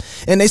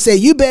breasts. And they say,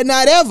 you better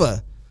not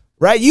ever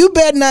Right, you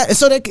better not.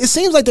 So it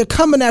seems like they're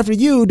coming after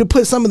you to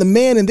put some of the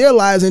men in their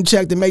lives in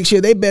check to make sure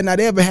they better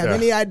not ever have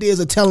any ideas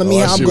of telling me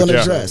how I'm going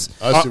to dress.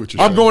 I see what you're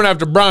saying. I'm going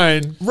after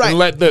Brian, right? And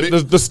let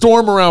the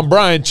storm around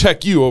Brian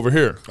check you over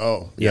here.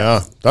 Oh,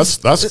 yeah,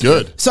 that's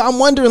good. So I'm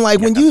wondering,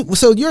 like, when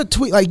you're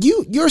tweet, like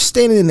you're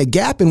standing in the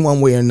gap in one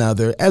way or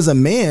another as a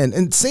man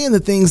and saying the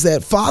things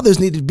that fathers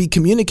need to be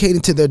communicating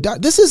to their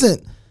daughters. This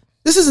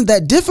isn't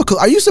that difficult.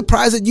 Are you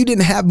surprised that you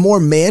didn't have more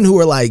men who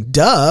were like,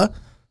 duh?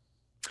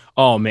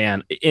 Oh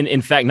man!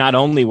 In fact, not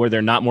only were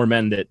there not more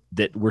men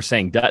that were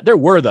saying duh, there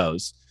were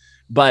those,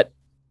 but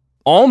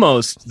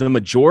almost the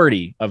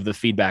majority of the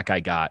feedback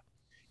I got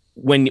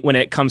when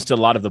it comes to a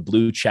lot of the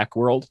blue check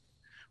world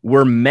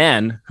were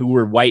men who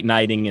were white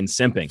knighting and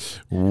simping.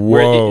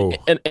 Whoa!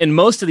 And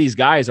most of these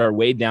guys are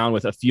weighed down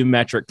with a few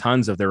metric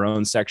tons of their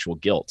own sexual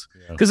guilt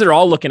because they're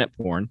all looking at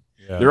porn.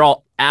 Yeah. They're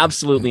all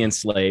absolutely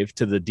enslaved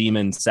to the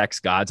demon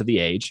sex gods of the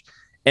age,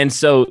 and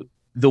so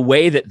the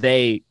way that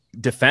they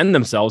defend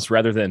themselves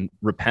rather than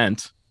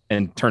repent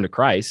and turn to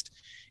Christ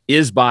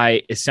is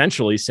by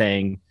essentially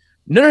saying,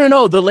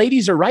 no, the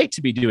ladies are right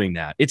to be doing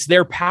that. It's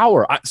their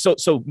power.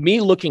 So me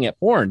looking at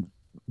porn,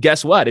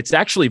 guess what? It's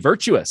actually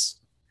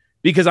virtuous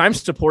because I'm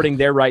supporting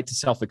their right to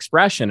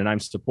self-expression and I'm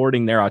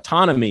supporting their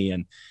autonomy,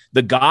 and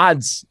the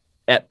gods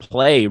at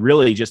play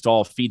really just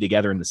all feed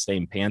together in the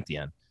same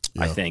pantheon,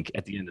 I think,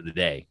 at the end of the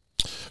day.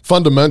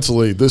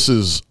 Fundamentally, this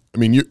is,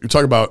 you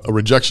talk about a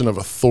rejection of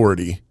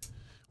authority.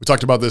 We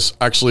talked about this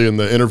actually in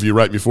the interview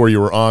right before you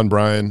were on,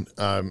 Brian.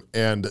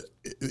 It's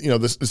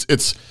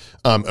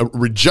a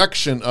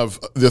rejection of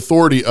the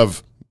authority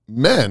of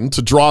men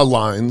to draw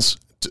lines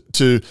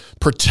to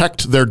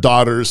protect their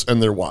daughters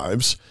and their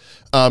wives.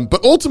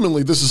 But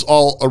ultimately, this is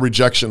all a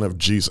rejection of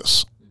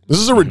Jesus. This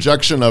is a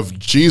rejection of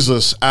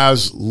Jesus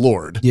as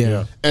Lord.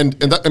 Yeah. And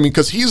that,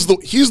 because he's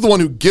the one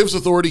who gives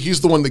authority.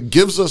 He's the one that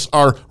gives us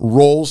our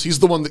roles. He's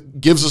the one that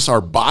gives us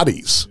our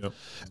bodies. Yep.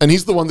 And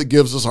he's the one that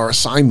gives us our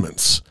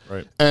assignments.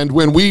 Right. And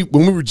when we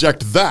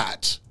reject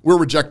that, we're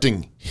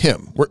rejecting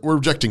him. We're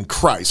rejecting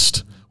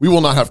Christ. We will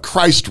not have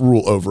Christ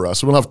rule over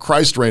us. We will not have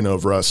Christ reign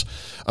over us.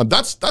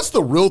 That's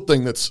the real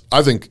thing that's,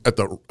 I think, at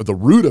the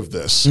root of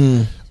this.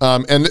 And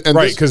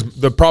right, because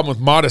the problem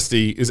with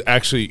modesty is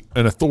actually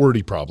an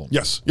authority problem.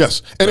 Yes,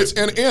 and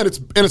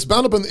it's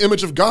bound up in the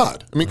image of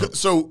God.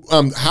 So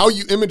how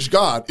you image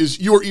God is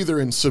you are either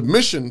in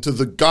submission to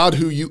the God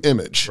who you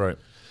image, right,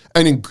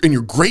 and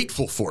you're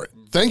grateful for it.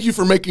 Thank you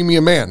for making me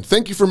a man.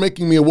 Thank you for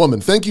making me a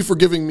woman. Thank you for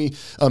giving me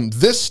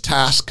this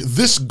task,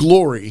 this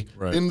glory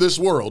in this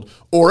world.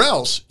 Or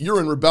else you're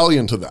in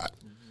rebellion to that,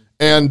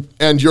 and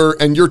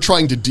you're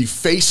trying to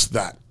deface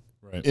that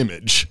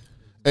image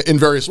in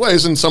various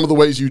ways. And some of the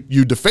ways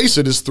you deface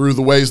it is through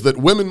the ways that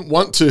women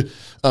want to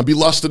be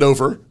lusted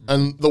over,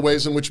 and the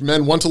ways in which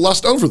men want to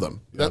lust over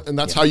them. And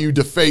that's how you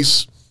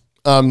deface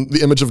the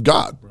image of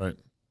God. Right.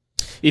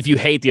 If you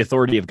hate the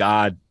authority of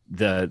God,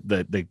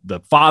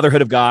 the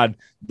fatherhood of God,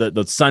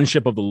 the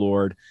sonship of the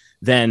Lord,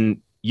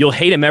 then you'll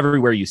hate him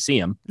everywhere you see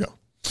him. Yeah.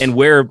 And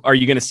where are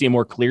you going to see him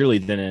more clearly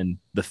than in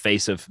the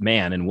face of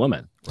man and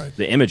woman,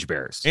 the image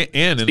bearers?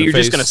 And so you're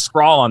just going to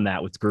scrawl on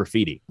that with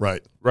graffiti.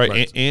 Right.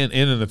 And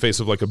in the face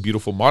of like a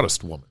beautiful,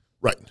 modest woman.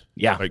 Right.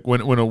 Yeah. Like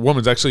when a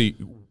woman's actually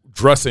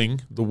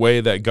dressing the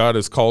way that God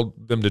has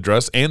called them to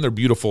dress, and they're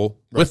beautiful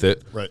with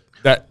it. Right.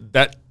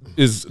 That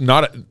is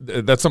not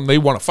that's something they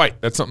want to fight.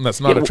 That's something that's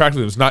not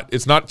attractive to them.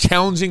 It's not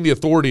challenging the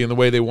authority in the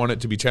way they want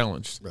it to be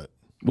challenged. Right.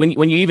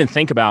 When you even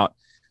think about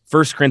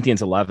 1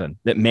 Corinthians 11,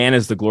 that man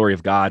is the glory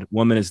of God,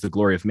 woman is the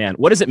glory of man.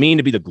 What does it mean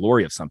to be the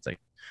glory of something?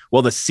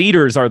 Well, the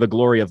cedars are the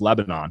glory of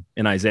Lebanon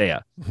in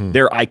Isaiah. Mm-hmm.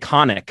 They're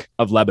iconic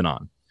of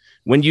Lebanon.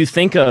 When you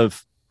think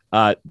of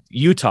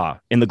Utah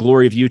and the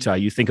glory of Utah,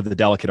 you think of the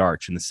delicate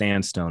arch and the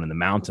sandstone and the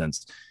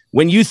mountains.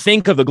 When you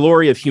think of the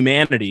glory of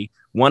humanity,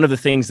 one of the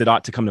things that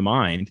ought to come to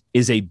mind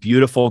is a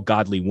beautiful,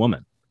 godly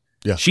woman.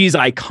 Yeah. She's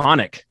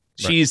iconic.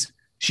 Right.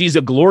 She's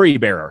a glory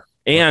bearer,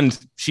 and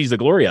she's a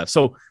Gloria.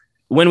 So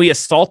when we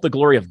assault the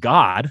glory of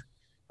God,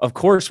 of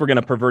course, we're going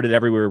to pervert it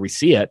everywhere we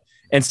see it.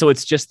 And so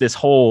it's just this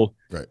whole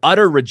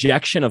utter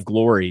rejection of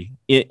glory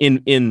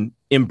in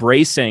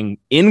embracing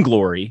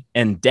inglory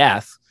and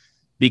death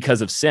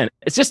because of sin.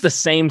 It's just the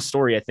same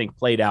story, I think,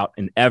 played out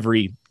in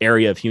every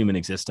area of human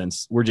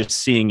existence. We're just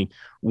seeing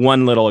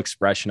one little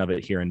expression of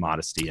it here in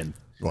modesty and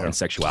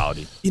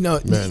sexuality.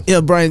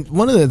 Brian,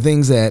 one of the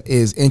things that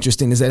is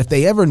interesting is that if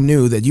they ever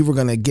knew that you were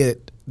going to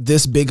get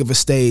this big of a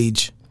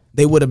stage,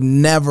 they would have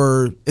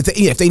never,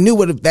 if they knew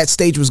what that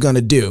stage was going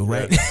to do,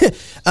 right?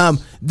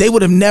 They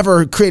would have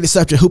never created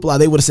such a hoopla.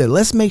 They would have said,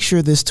 let's make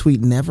sure this tweet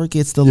never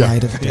gets the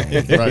light of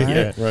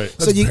day. Right.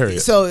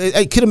 So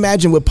I could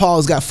imagine what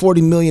Paul's got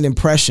 40 million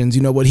impressions,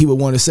 what he would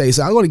want to say.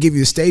 So I'm going to give you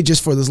the stage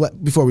just for this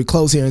before we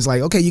close here. It's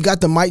like, okay, you got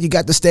the mic, you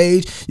got the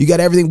stage, you got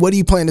everything. What do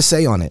you plan to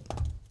say on it?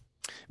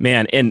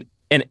 Man, and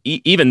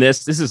even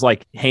this is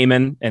like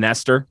Haman and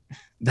Esther.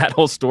 That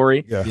whole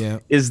story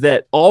is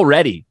that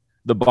already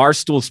the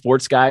Barstool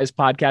Sports Guys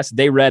podcast,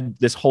 they read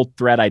this whole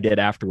thread I did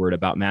afterward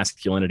about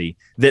masculinity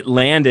that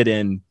landed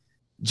in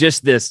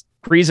just this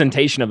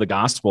presentation of the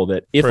gospel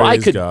that if Praise I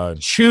could God.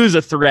 choose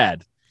a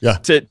thread Yeah.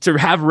 to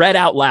have read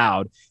out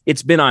loud,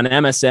 it's been on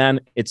MSN,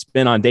 it's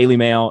been on Daily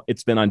Mail,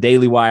 it's been on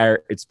Daily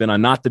Wire, it's been on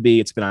Not the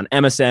Bee, it's been on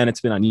MSN, it's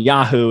been on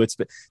Yahoo.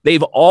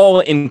 They've all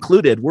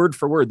included word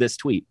for word this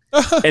tweet.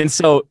 And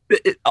so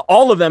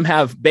all of them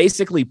have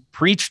basically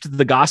preached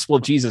the gospel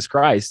of Jesus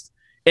Christ,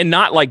 and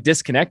not like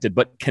disconnected,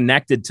 but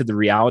connected to the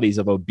realities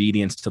of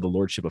obedience to the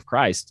lordship of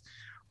Christ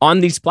on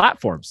these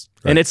platforms.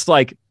 Right. And it's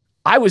like,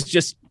 I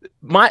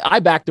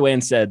backed away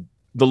and said,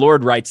 the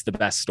Lord writes the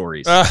best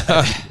stories.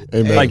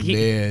 Amen. Like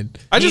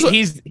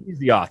he's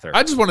the author.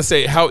 I just want to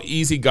say how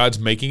easy God's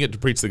making it to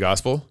preach the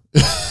gospel.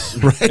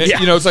 Right. Yeah.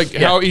 You know, it's like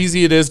how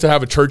easy it is to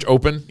have a church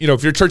open. You know,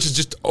 if your church is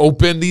just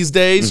open these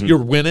days, you're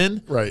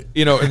winning. Right.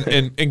 You know,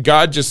 and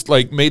God just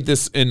like made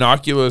this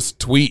innocuous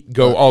tweet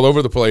go all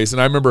over the place.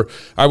 And I remember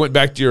I went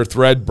back to your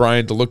thread,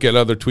 Brian, to look at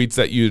other tweets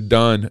that you'd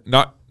done,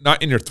 not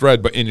in your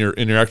thread, but in your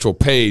actual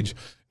page.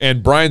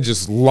 And Brian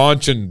just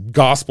launching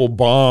gospel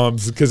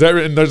bombs because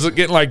there's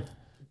getting like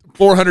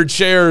 400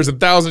 shares,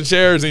 1,000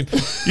 shares, and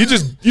you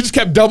just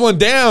kept doubling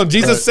down.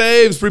 Jesus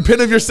saves,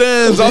 repent of your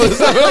sins, all this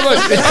stuff.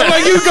 I'm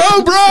like, you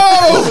go,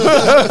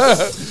 bro.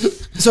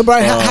 So,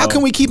 Brian, how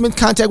can we keep in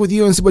contact with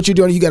you and see what you're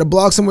doing? You got a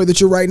blog somewhere that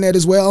you're writing at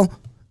as well?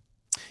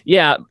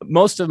 Yeah,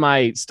 most of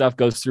my stuff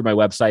goes through my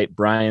website,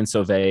 Brian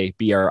Sauvé,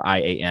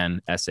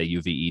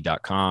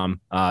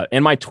 BrianSauve.com.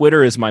 And my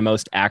Twitter is my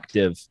most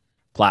active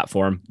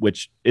platform,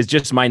 which is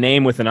just my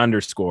name with an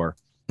underscore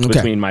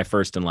between my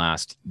first and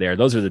last there.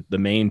 Those are the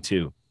main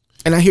two.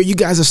 And I hear you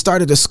guys have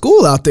started a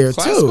school out there,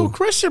 Classical too.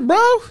 Christian, bro.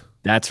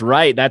 That's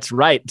right.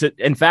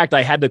 In fact,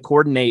 I had to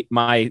coordinate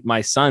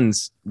my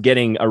sons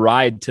getting a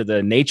ride to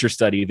the nature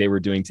study they were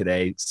doing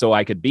today so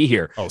I could be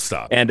here. Oh,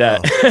 stop. And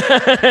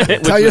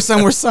tell your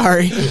son we're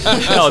sorry.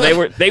 No, they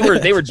were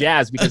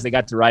jazzed because they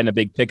got to ride in a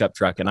big pickup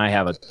truck and I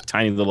have a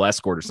tiny little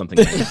Escort or something.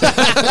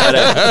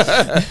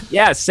 But,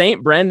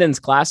 St. Brendan's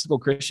Classical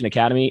Christian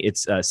Academy.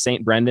 It's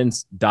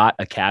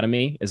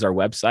stbrendans.academy is our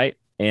website.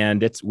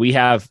 And we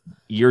have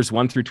years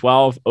 1 through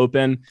 12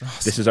 open.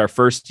 Awesome. This is our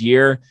first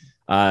year.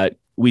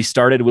 We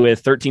started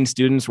with 13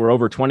 students. We're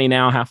over 20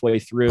 now, halfway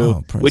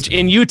through. Which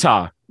in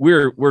Utah,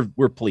 we're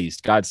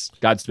pleased. God's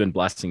been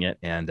blessing it,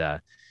 and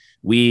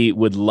we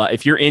would love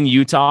if you're in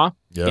Utah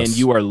and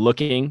you are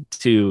looking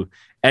to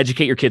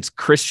educate your kids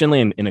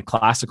Christianly in a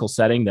classical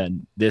setting,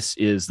 then this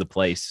is the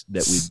place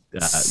that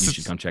you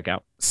should come check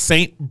out.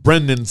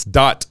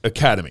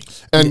 stbrendans.academy.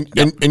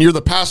 And you're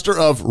the pastor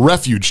of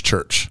Refuge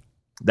Church.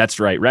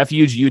 That's right.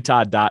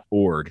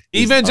 RefugeUtah.org.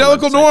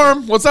 Evangelical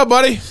Norm. What's up,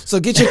 buddy?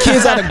 So get your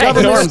kids out of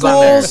government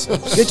schools.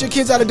 Get your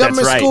kids out of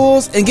government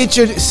schools and get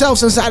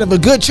yourselves inside of a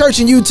good church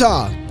in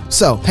Utah.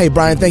 So, hey,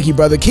 Brian, thank you,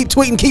 brother. Keep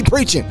tweeting, keep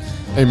preaching.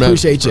 Amen.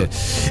 Appreciate you.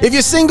 If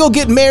you're single,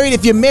 get married.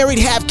 If you're married,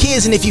 have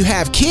kids. And if you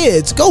have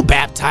kids, go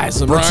baptize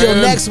them. Brian. Until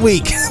next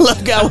week,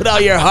 love God with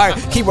all your heart.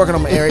 Keep working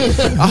on my Eric.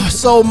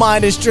 Soul,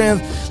 mind, and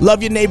strength.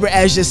 Love your neighbor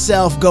as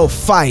yourself. Go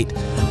fight,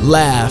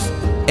 laugh,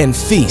 and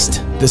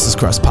feast. This is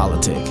Crust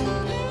Politic.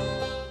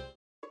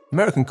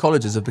 American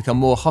colleges have become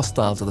more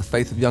hostile to the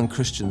faith of young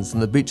Christians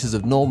than the beaches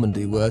of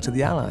Normandy were to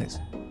the Allies.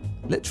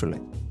 Literally.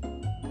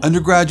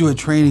 Undergraduate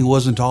training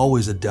wasn't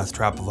always a death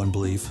trap of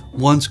unbelief.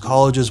 Once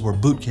colleges were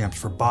boot camps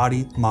for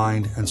body,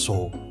 mind, and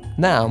soul.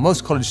 Now,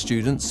 most college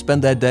students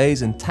spend their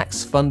days in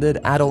tax-funded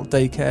adult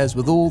daycares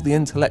with all the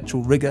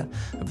intellectual rigor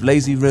of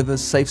lazy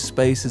rivers, safe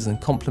spaces,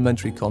 and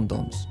complimentary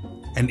condoms.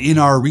 And in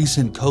our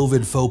recent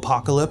COVID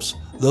faux-apocalypse,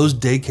 those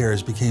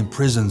daycares became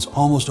prisons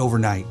almost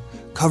overnight.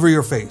 Cover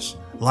your face.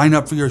 Line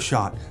up for your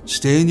shot,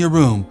 stay in your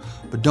room,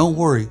 but don't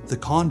worry, the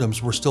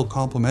condoms were still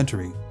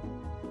complimentary.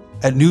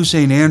 At New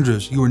St.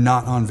 Andrews, you are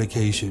not on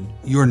vacation,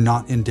 you are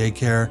not in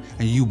daycare,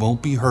 and you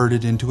won't be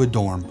herded into a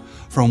dorm.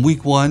 From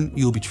week 1,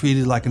 you'll be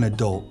treated like an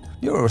adult.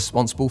 You're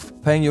responsible for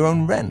paying your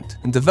own rent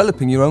and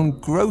developing your own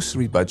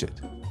grocery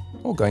budget.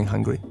 Or going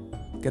hungry.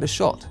 Get a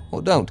shot,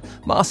 or don't.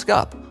 Mask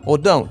up, or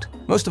don't.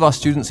 Most of our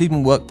students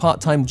even work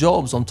part-time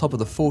jobs on top of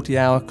the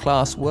 40-hour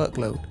class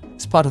workload.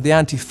 It's part of the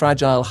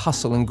anti-fragile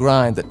hustle and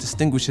grind that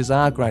distinguishes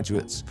our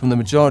graduates from the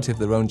majority of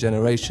their own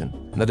generation,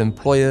 and that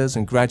employers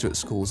and graduate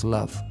schools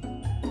love.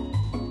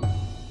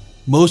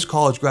 Most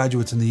college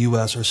graduates in the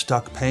U.S. are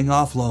stuck paying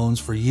off loans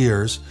for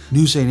years.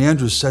 New St.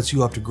 Andrews sets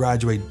you up to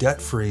graduate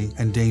debt-free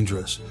and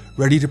dangerous,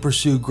 ready to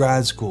pursue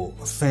grad school,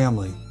 a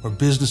family, or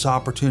business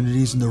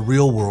opportunities in the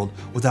real world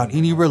without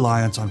any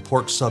reliance on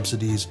pork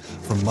subsidies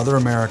from Mother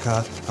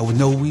America and with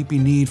no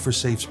weeping need for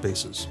safe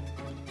spaces.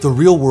 The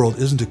real world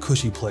isn't a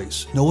cushy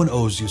place. No one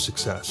owes you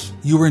success.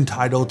 You are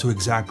entitled to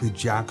exactly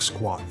jack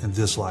squat in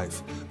this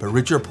life. But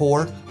rich or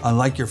poor,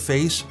 unlike your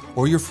face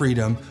or your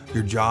freedom,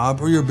 your job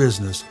or your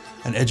business,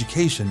 an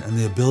education and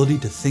the ability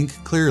to think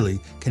clearly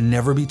can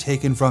never be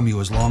taken from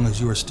you as long as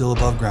you are still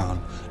above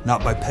ground.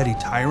 Not by petty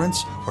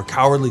tyrants or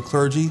cowardly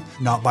clergy,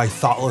 not by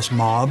thoughtless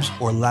mobs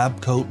or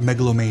lab coat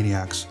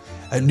megalomaniacs.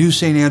 At New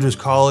St. Andrews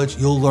College,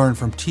 you'll learn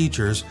from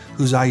teachers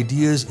whose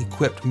ideas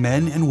equipped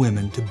men and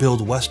women to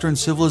build Western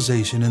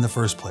civilization in the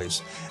first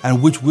place,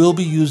 and which will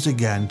be used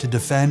again to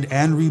defend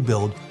and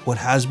rebuild what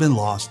has been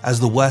lost as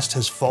the West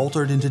has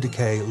faltered into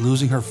decay,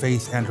 losing her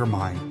faith and her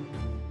mind.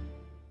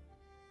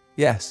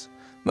 Yes,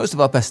 most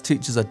of our best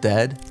teachers are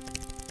dead.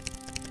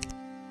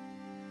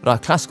 But our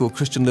classical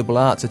Christian liberal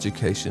arts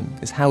education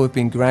is how we've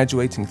been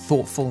graduating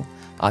thoughtful,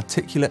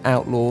 articulate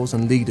outlaws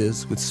and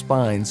leaders with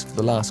spines for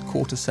the last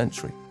quarter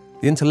century.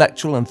 The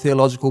intellectual and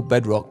theological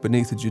bedrock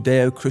beneath a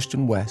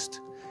Judeo-Christian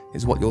West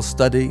is what you'll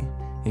study,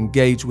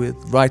 engage with,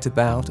 write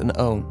about, and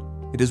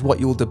own. It is what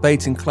you will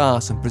debate in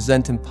class and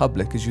present in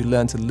public as you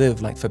learn to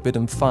live like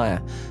forbidden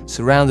fire,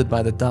 surrounded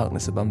by the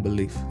darkness of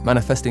unbelief,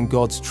 manifesting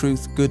God's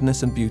truth,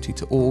 goodness, and beauty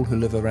to all who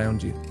live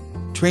around you.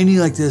 Training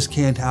like this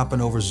can't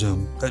happen over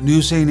Zoom. At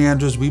New St.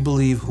 Andrews, we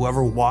believe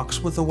whoever walks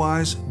with the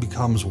wise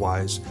becomes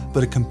wise,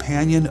 but a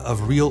companion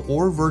of real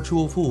or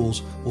virtual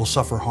fools will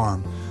suffer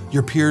harm.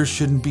 Your peers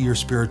shouldn't be your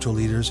spiritual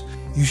leaders.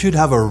 You should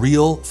have a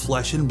real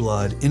flesh and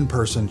blood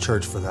in-person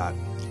church for that.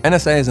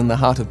 NSA is in the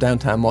heart of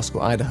downtown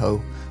Moscow, Idaho,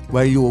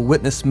 where you will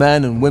witness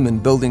men and women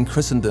building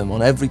Christendom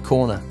on every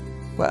corner.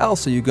 Where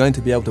else are you going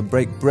to be able to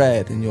break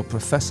bread in your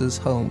professors'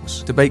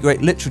 homes, debate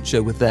great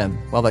literature with them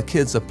while their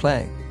kids are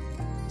playing,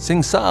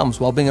 sing psalms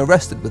while being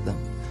arrested with them,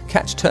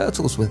 catch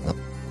turtles with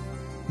them?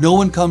 No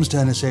one comes to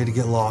NSA to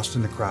get lost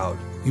in the crowd.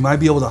 You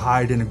might be able to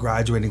hide in a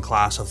graduating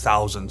class of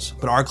thousands,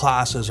 but our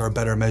classes are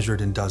better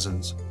measured in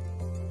dozens.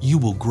 You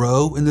will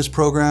grow in this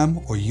program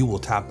or you will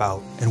tap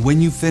out. And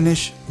when you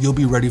finish, you'll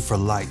be ready for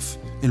life,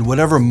 in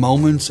whatever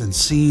moments and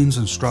scenes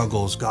and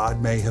struggles God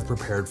may have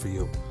prepared for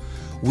you.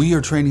 We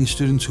are training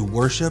students who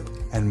worship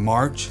and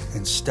march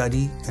and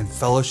study and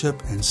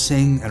fellowship and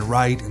sing and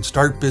write and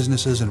start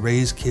businesses and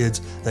raise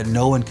kids that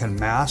no one can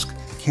mask,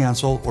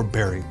 cancel, or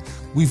bury.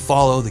 We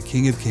follow the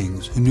King of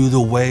Kings who knew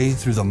the way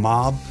through the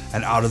mob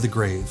and out of the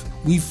grave.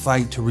 We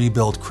fight to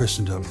rebuild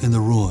Christendom in the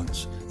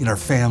ruins, in our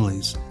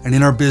families, and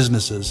in our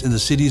businesses, in the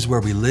cities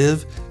where we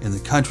live, in the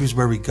countries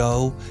where we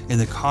go, in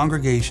the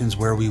congregations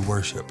where we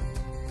worship.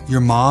 Your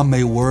mom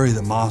may worry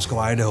that Moscow,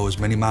 Idaho is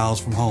many miles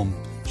from home.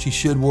 She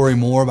should worry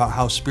more about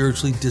how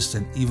spiritually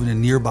distant even a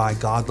nearby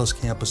godless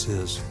campus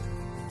is.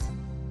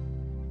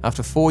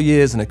 After 4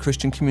 years in a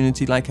Christian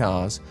community like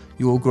ours,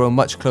 you will grow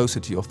much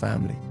closer to your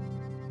family.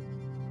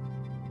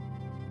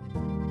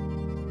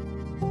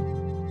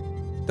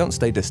 Don't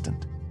stay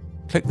distant.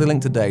 Click the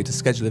link today to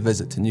schedule a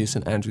visit to New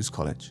St. Andrews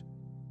College.